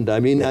the end, I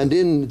mean, and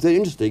very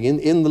interesting,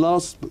 in the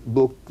last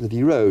book that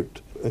he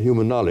wrote,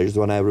 Human Knowledge, the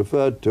one I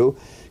referred to,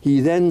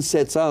 he then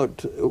sets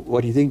out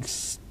what he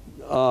thinks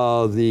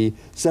are the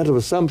set of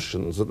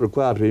assumptions that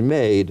require to be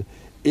made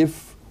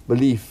if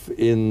belief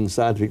in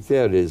scientific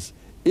theories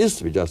is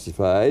to be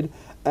justified,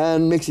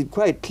 and makes it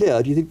quite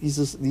clear. Do you think these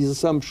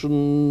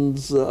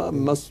assumptions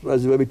must,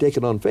 as it were, be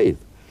taken on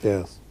faith?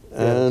 Yes.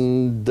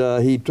 And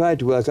he tried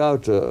to work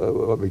out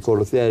what we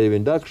call a theory of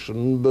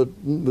induction, but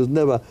was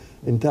never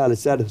entirely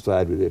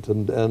satisfied with it,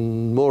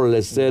 and more or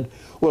less said,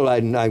 well, I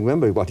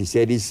remember what he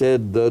said. He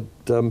said that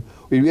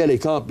we really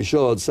can't be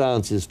sure that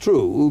science is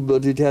true,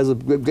 but it has a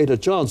greater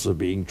chance of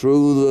being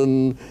true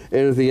than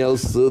anything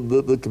else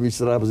that can be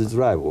set up as its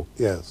rival.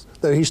 Yes,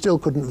 though he still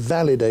couldn't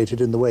validate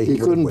it in the way he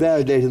couldn't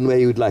validate it in the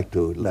way he would like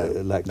to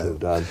have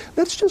done.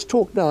 Let's just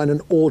talk now in an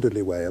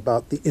orderly way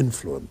about the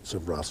influence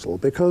of Russell,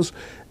 because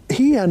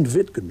he and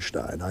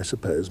Wittgenstein, I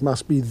suppose,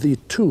 must be the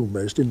two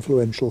most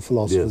influential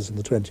philosophers in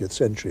the 20th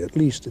century, at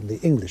least in the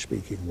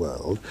English-speaking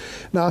world.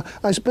 Now,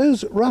 I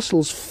suppose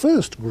Russell's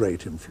first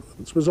great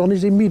influence was on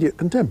his immediate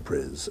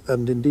contemporaries,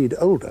 and indeed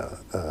older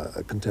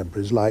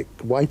contemporaries like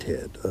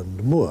Whitehead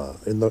and Moore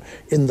in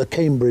the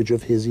Cambridge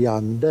of his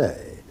young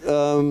day.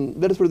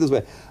 Let us put it this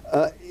way.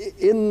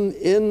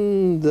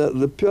 In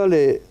the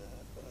purely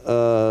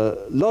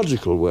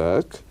logical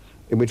work,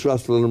 in which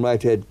Russell and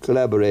Whitehead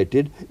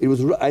collaborated, it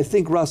was, I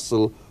think,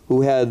 Russell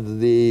who had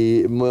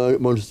the more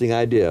interesting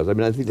ideas. I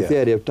mean, I think the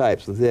theory of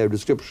types, the theory of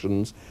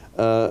descriptions,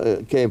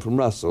 came from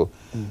Russell.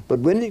 But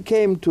when it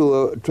came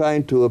to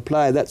trying to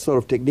apply that sort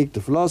of technique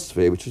to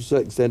philosophy, which to a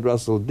certain extent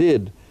Russell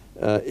did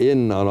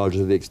in our knowledge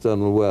of the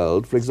external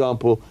world, for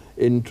example,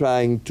 in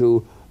trying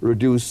to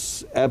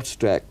reduce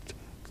abstract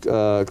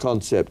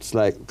concepts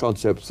like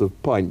concepts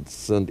of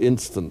points and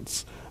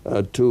instants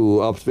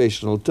to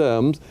observational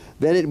terms,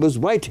 then it was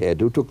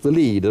Whitehead who took the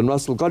lead, and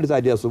Russell got his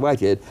ideas from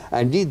Whitehead,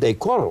 and indeed they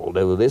quarrelled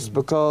over this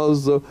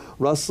because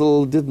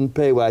Russell didn't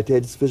pay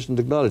Whitehead sufficient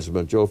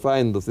acknowledgement. You'll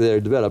find the theory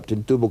developed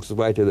in two books of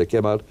Whitehead that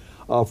came out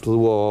after the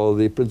war,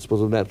 The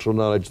Principles of Natural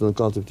Knowledge and The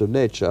Concept of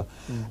Nature.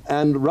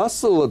 And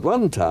Russell at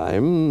one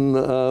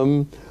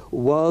time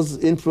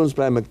was influenced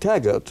by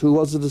MacTaggart, who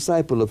was a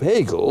disciple of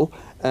Hegel,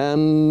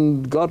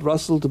 and got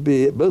Russell to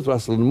be, both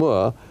Russell and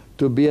Moore,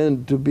 to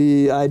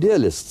be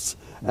idealists.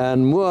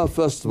 And Moore,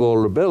 first of all,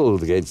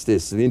 rebelled against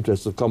this in the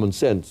interest of common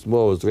sense.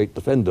 Moore was a great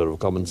defender of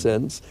common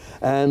sense,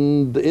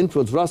 and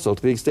influenced Russell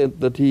to the extent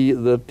that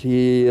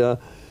he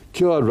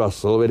cured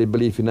Russell of any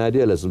belief in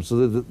idealism.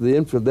 So their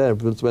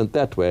influence went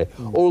that way.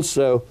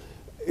 Also,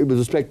 with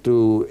respect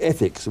to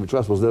ethics, which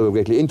Russell was never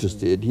greatly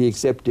interested, he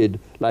accepted,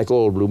 like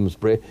all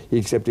Bloomsbury, he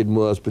accepted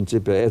Moore's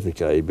Principia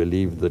Ethica. He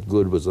believed that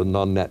good was a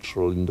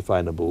non-natural,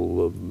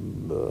 indefinable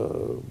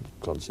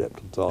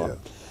concept, and so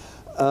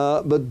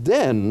on. But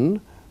then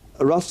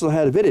Russell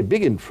had a very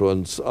big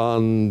influence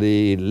on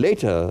the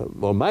later,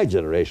 or my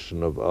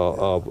generation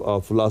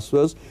of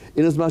philosophers,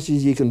 inasmuch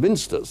as he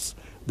convinced us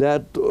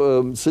that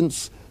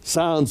since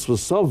science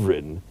was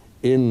sovereign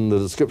in the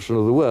description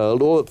of the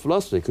world, all that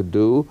philosophy could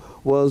do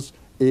was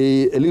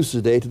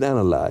elucidate and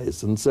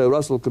analyze. And so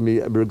Russell can be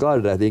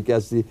regarded, I think,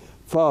 as the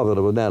father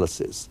of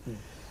analysis.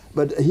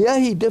 But here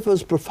he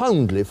differs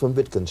profoundly from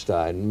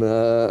Wittgenstein.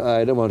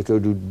 I don't want to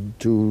go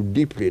too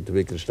deeply into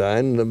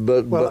Wittgenstein,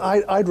 but... Well,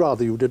 I'd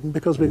rather you didn't,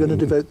 because we're going to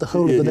devote the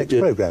whole of the next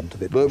programme to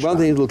Wittgenstein. But one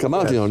thing that will come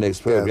out in our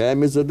next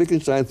programme is that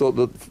Wittgenstein thought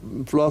that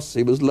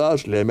philosophy was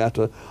largely a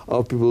matter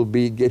of people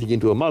getting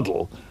into a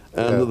muddle,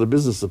 and that the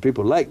business of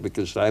people like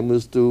Wittgenstein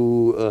was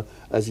to,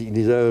 as in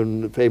his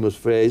own famous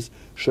phrase,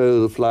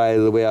 show the fly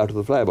the way out of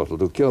the fly bottle,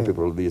 to cure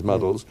people of these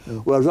muddles.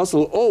 Whereas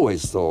Russell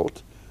always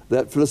thought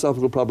that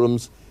philosophical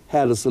problems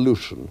had a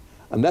solution.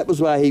 And that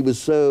was why he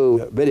was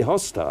so very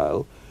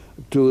hostile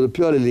to the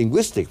purely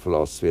linguistic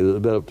philosophy that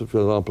developed, for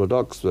example, at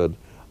Oxford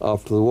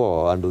after the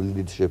war under the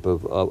leadership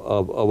of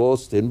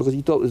Austin, because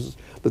he thought this,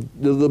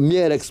 the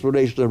mere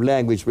exploration of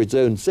language for its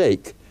own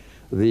sake,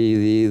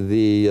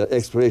 the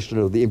exploration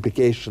of the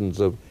implications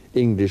of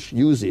English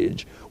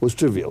usage, was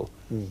trivial.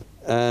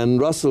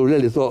 And Russell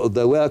really thought that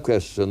there were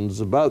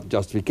questions about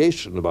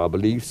justification of our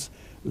beliefs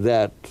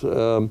that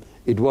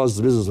it was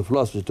the business of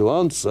philosophy to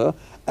answer,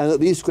 and that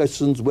these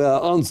questions were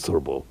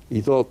answerable.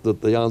 He thought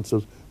that the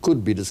answers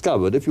could be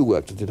discovered if you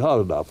worked at it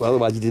hard enough.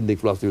 Otherwise, he didn't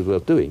think philosophy was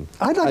worth doing.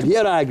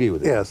 Here I agree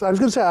with him. Yes, I was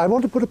going to say, I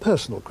want to put a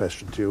personal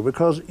question to you,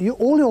 because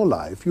all your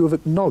life you have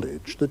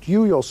acknowledged that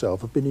you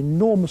yourself have been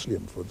enormously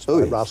influenced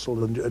by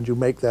Russell, and you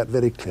make that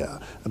very clear,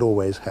 and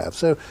always have.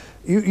 So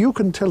you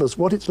can tell us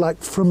what it's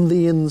like from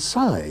the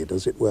inside,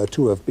 as it were,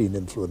 to have been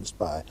influenced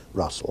by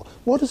Russell.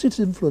 What has its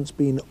influence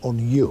been on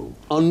you?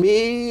 On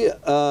me,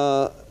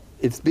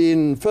 it's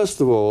been, first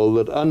of all,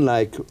 that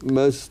unlike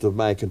most of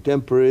my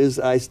contemporaries,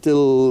 I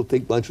still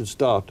think one should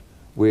start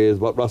with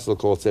what Russell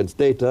called sense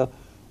data,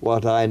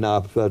 what I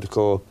now prefer to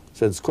call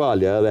sense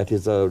qualia. That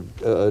is a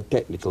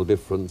technical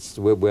difference,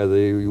 whether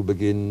you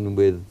begin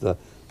with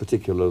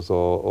particulars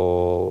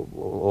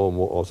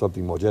or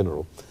something more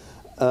general.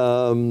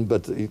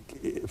 But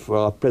for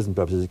our present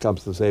purposes, it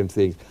comes to the same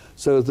thing.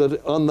 So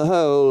that on the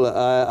whole,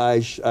 I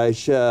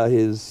share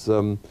his...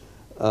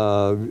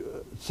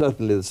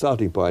 certainly the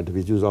starting point of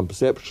his views on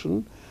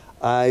perception.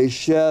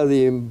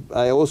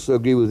 I also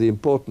agree with the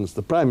importance,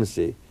 the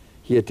primacy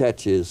he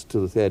attaches to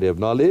the theory of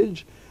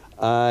knowledge.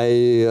 I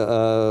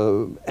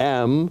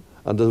am,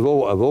 and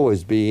I've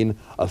always been,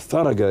 a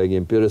thoroughgoing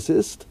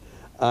empiricist.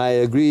 I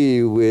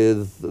agree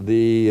with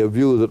the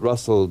view that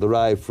Russell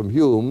derived from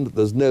Hume, that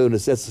there's no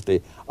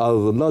necessity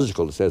other than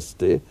logical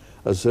necessity,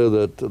 so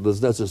that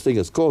there's no such thing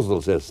as causal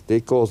necessity.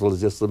 Causal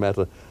is just a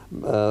matter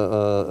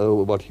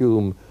what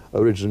Hume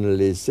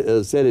originally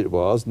said it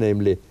was,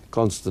 namely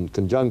constant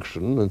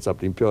conjunction and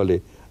something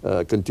purely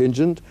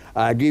contingent.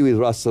 I agree with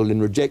Russell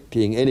in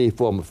rejecting any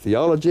form of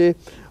theology,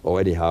 or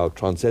anyhow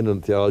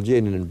transcendent theology,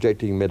 and in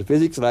rejecting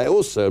metaphysics. And I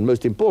also, and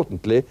most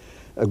importantly,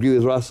 agree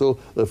with Russell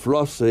that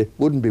philosophy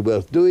wouldn't be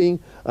worth doing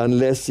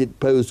unless it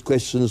posed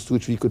questions to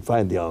which we could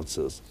find the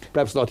answers.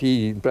 Perhaps not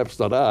he, perhaps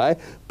not I,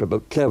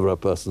 but cleverer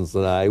persons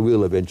than I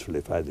will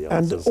eventually find the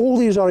answers. And all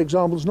these are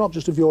examples not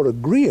just of your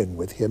agreeing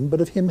with him,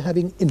 but of him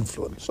having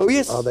influenced you,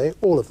 yes. Are they?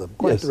 All of them,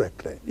 quite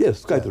directly.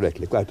 Yes, quite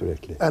directly.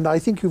 And I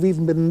think you've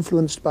even been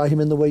influenced by him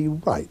in the way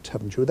you write,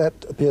 haven't you? That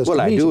appears to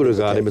me I to do be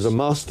regard the him as a case.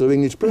 master of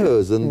English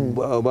prose, and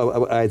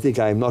I think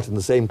I'm not in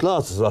the same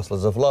class as Russell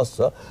as a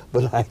philosopher,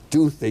 but I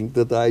do think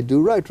that I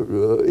do write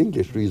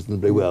English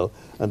reasonably well,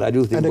 and I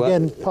do think... And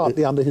again,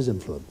 partly under his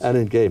influence. And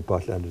again,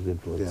 partly under his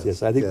influence,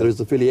 yes. I think yes, there is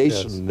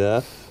affiliation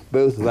there,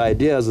 both of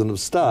ideas and of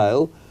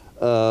style,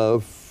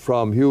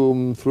 from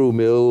Hume through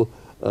Mill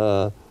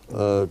to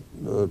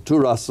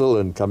Russell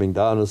and coming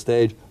down a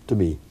stage to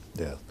me.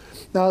 Yes.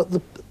 Now,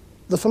 the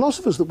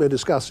philosophers that we're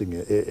discussing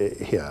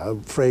here,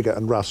 Frege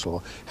and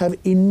Russell, have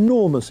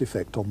enormous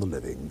effect on the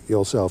living,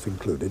 yourself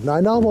included. Now,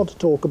 I want to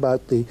talk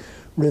about the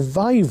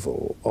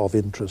revival of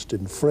interest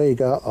in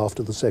Frege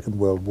after the Second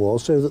World War,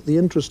 so that the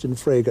interest in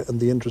Frege and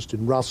the interest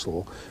in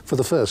Russell, for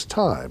the first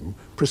time,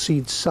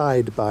 proceed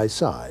side by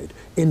side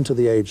into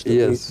the age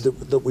that,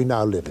 that we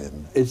now live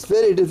in. It's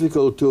very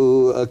difficult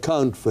to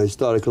account for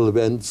historical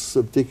events,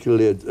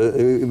 particularly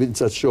in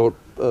such short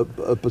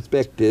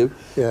perspective.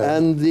 Yeah.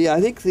 And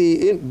I think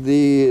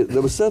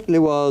there certainly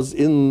was,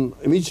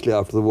 immediately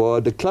after the war,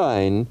 a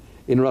decline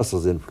in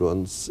Russell's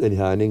influence,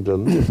 anyhow, in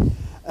England.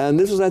 And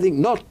this was, I think,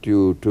 not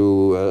due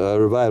to a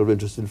revival of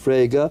interest in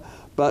Frege,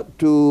 but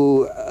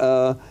to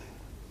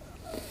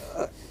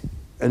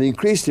an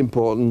increased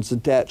importance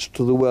attached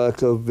to the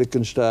work of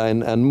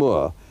Wittgenstein and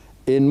Moore.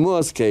 In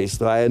Moore's case,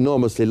 though I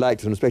enormously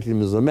liked and respected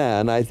him as a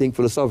man, I think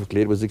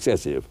philosophically it was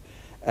excessive.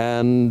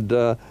 And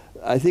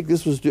I think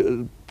this was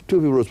two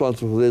people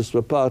responsible for this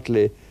were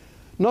partly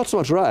not so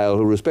much Ryle,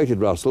 who respected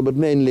Russell, but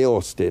mainly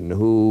Austin,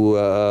 who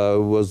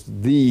was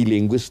the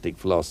linguistic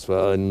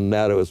philosopher in the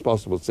narrowest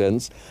possible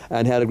sense,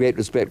 and had a great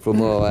respect for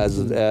Moore as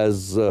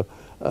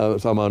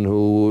someone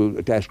who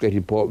attached great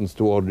importance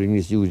to ordinary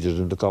English usage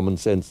and to common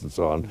sense and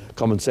so on.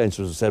 Common sense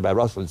was said by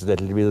Russell,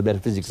 incidentally, to be the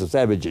metaphysics of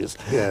savages.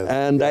 Yes,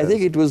 and I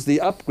think it was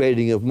the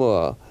upgrading of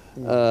Moore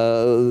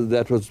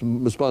that was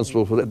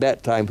responsible for, at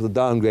that time, for the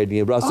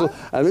downgrading of Russell.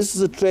 And this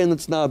is a trend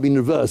that's now been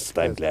reversed,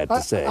 I'm glad to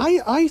say.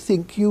 I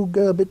think you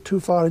go a bit too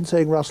far in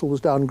saying Russell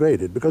was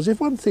downgraded, because if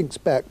one thinks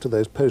back to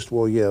those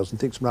post-war years and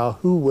thinks now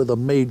who were the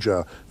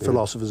major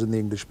philosophers in the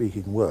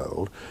English-speaking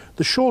world,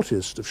 the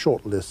shortest of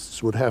short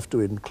lists would have to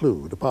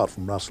include, apart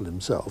from Russell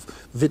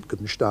himself,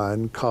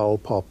 Wittgenstein, Karl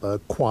Popper,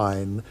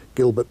 Quine,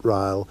 Gilbert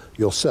Ryle,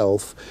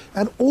 yourself,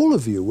 and all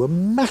of you were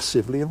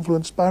massively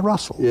influenced by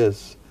Russell.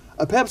 Yes.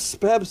 Perhaps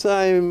yes,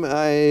 so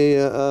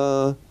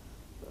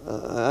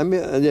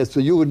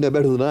you would know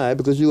better than I,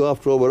 because you,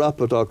 after all, were up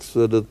at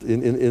Oxford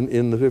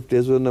in the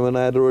 50s when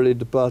I had already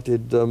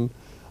departed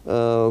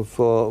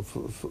for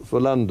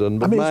London.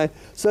 But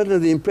certainly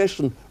the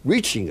impression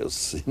reaching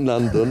us in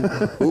London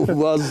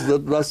was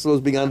that Russell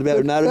was being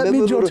undervalued. That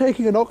means you're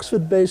taking an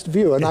Oxford-based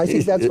view, and I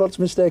think that's what's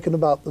mistaken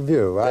about the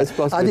view. Right?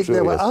 I think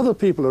there were other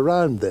people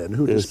around then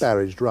who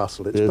disparaged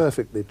Russell. It's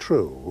perfectly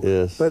true.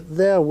 Yes. But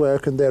their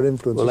work and their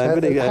influence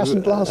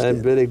hasn't lasted.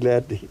 I'm very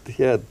glad to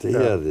hear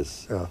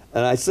this. Yeah.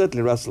 And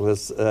certainly Russell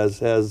has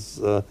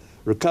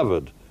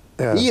recovered.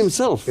 Yes. He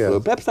himself,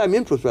 perhaps I'm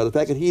influenced by the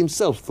fact that he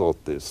himself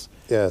thought this.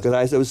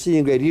 Because I was seeing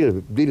a great deal of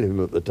him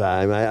at the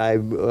time. I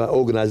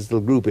organised a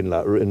little group in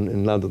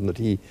London that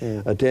he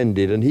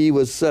attended, and he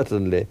was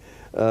certainly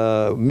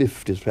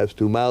miffed is perhaps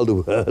too mild a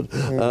word,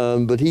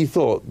 but he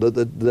thought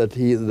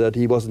that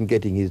he wasn't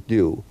getting his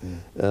due,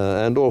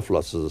 and all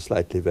philosophers are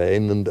slightly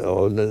vain, and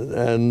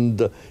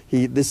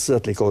this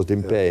certainly caused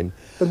him pain.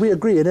 But we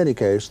agree in any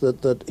case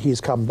that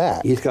he's come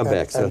back. He's come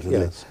back, certainly.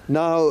 Yes.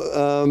 Now,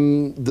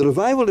 the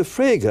revival of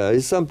Frege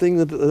is something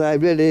that I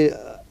really,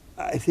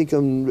 I think,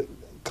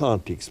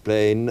 can't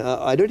explain.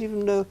 I don't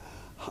even know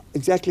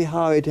exactly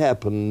how it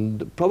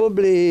happened.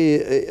 Probably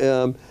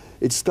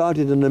it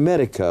started in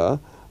America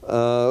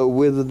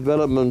with the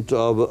development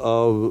of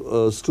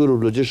a school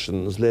of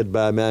logicians led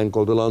by a man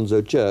called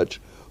Alonzo Church,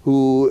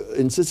 who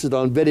insisted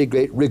on very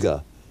great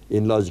rigor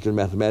in logic and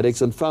mathematics,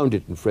 and found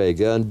it in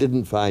Frege and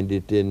didn't find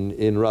it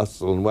in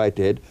Russell and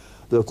Whitehead,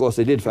 though of course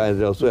they did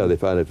find it elsewhere. They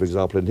found it, for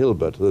example, in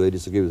Hilbert, though they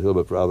disagree with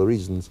Hilbert for other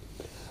reasons.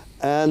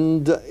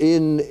 And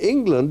in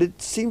England,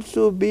 it seems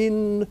to have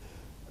been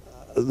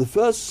the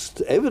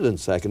first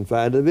evidence I can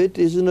find of it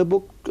is in a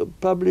book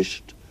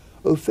published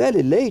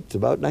fairly late,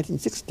 about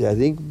 1960, I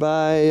think,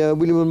 by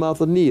William and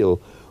Martha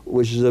Neal,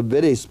 which is a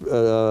very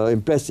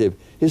impressive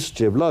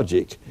history of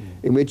logic,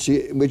 in which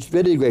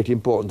very great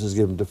importance is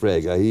given to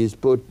Frege. He's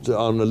put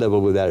on a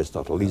level with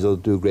Aristotle. These are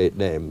the two great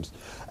names.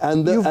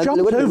 And I've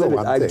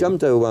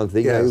jumped over one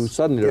thing. Yes. You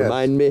suddenly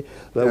remind me,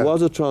 there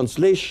was a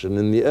translation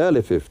in the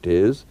early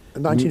 50s.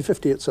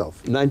 1950 itself.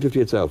 1950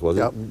 itself, was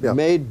it?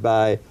 Made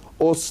by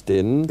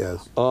Austin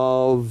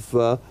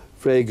of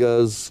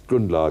Frege's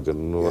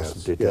Grundlagen,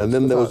 wasn't it? And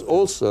then there was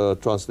also a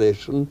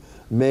translation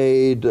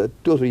made 2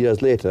 or 3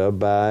 years later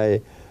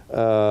by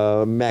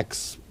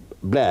Max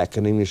Black,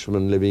 an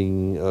Englishman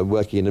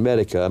working in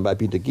America, and by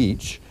Peter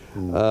Geach,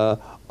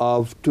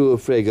 of two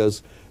of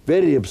Frege's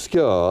very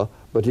obscure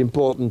but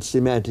important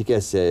semantic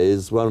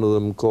essays, one of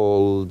them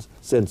called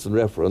Sense and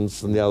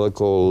Reference and the other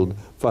called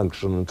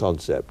Function and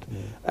Concept.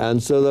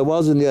 And so there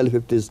was in the early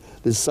 50s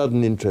this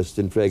sudden interest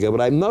in Frege,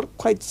 but I'm not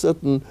quite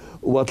certain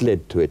what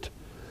led to it,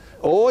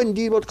 or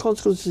indeed what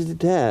consequences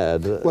it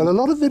had. Well, a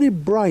lot of very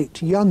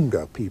bright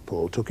younger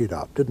people took it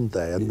up, didn't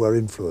they, and were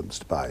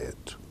influenced by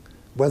it.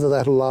 Whether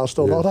that'll last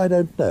or not, I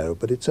don't know,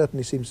 but it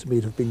certainly seems to me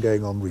to have been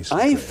going on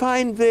recently. I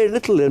find very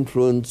little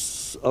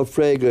influence of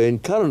Frege in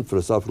current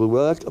philosophical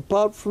work,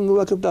 apart from the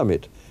work of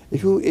Dummett.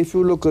 If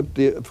you look at,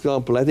 for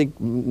example, I think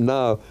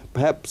now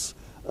perhaps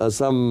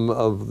some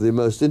of the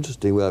most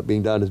interesting work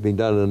being done is being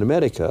done in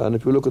America, and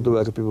if you look at the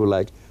work of people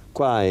like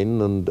Quine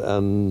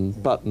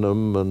and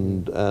Putnam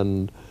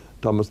and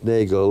Thomas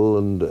Nagel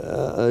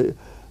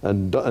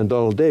and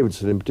Donald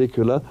Davidson in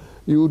particular,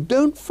 you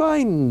don't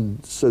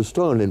find so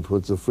strong an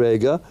influence of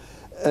Frege,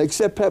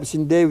 except perhaps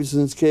in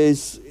Davidson's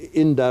case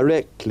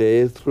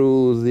indirectly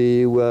through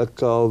the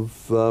work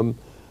of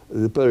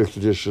the Polish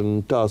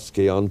tradition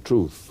Tarski on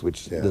truth,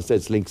 which in a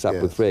sense links up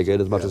with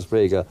Frege, as much as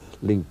Frege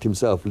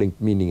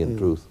linked meaning and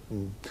truth.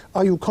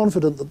 Are you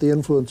confident that the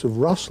influence of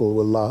Russell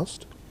will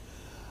last?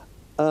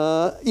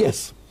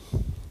 Yes.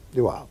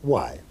 You are.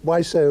 Why?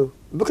 Why so?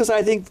 Because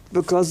I think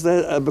because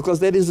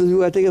that is the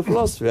view I take of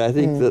philosophy. I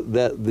think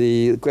that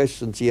the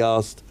questions he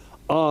asked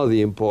are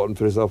the important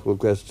philosophical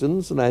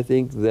questions, and I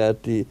think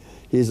that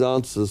his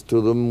answers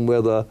to them,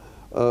 whether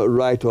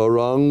right or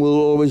wrong, will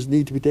always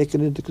need to be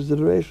taken into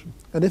consideration.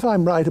 And if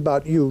I'm right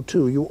about you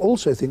too, you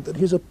also think that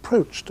his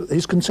approach,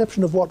 his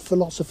conception of what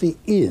philosophy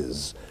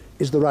is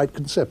the right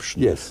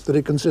conception. Yes. That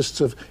it consists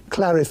of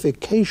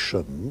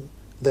clarification,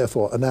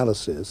 therefore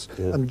analysis,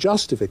 and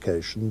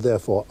justification,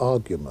 therefore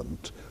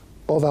argument,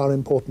 of our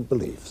important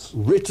beliefs.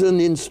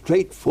 Written in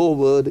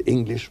straightforward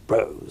English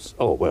prose.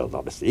 Oh, well,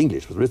 not necessarily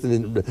English, but written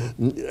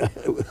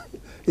in...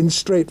 in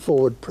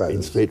straightforward prose.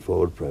 In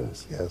straightforward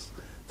prose. Yes.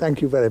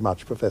 Thank you very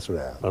much, Professor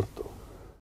Ayer.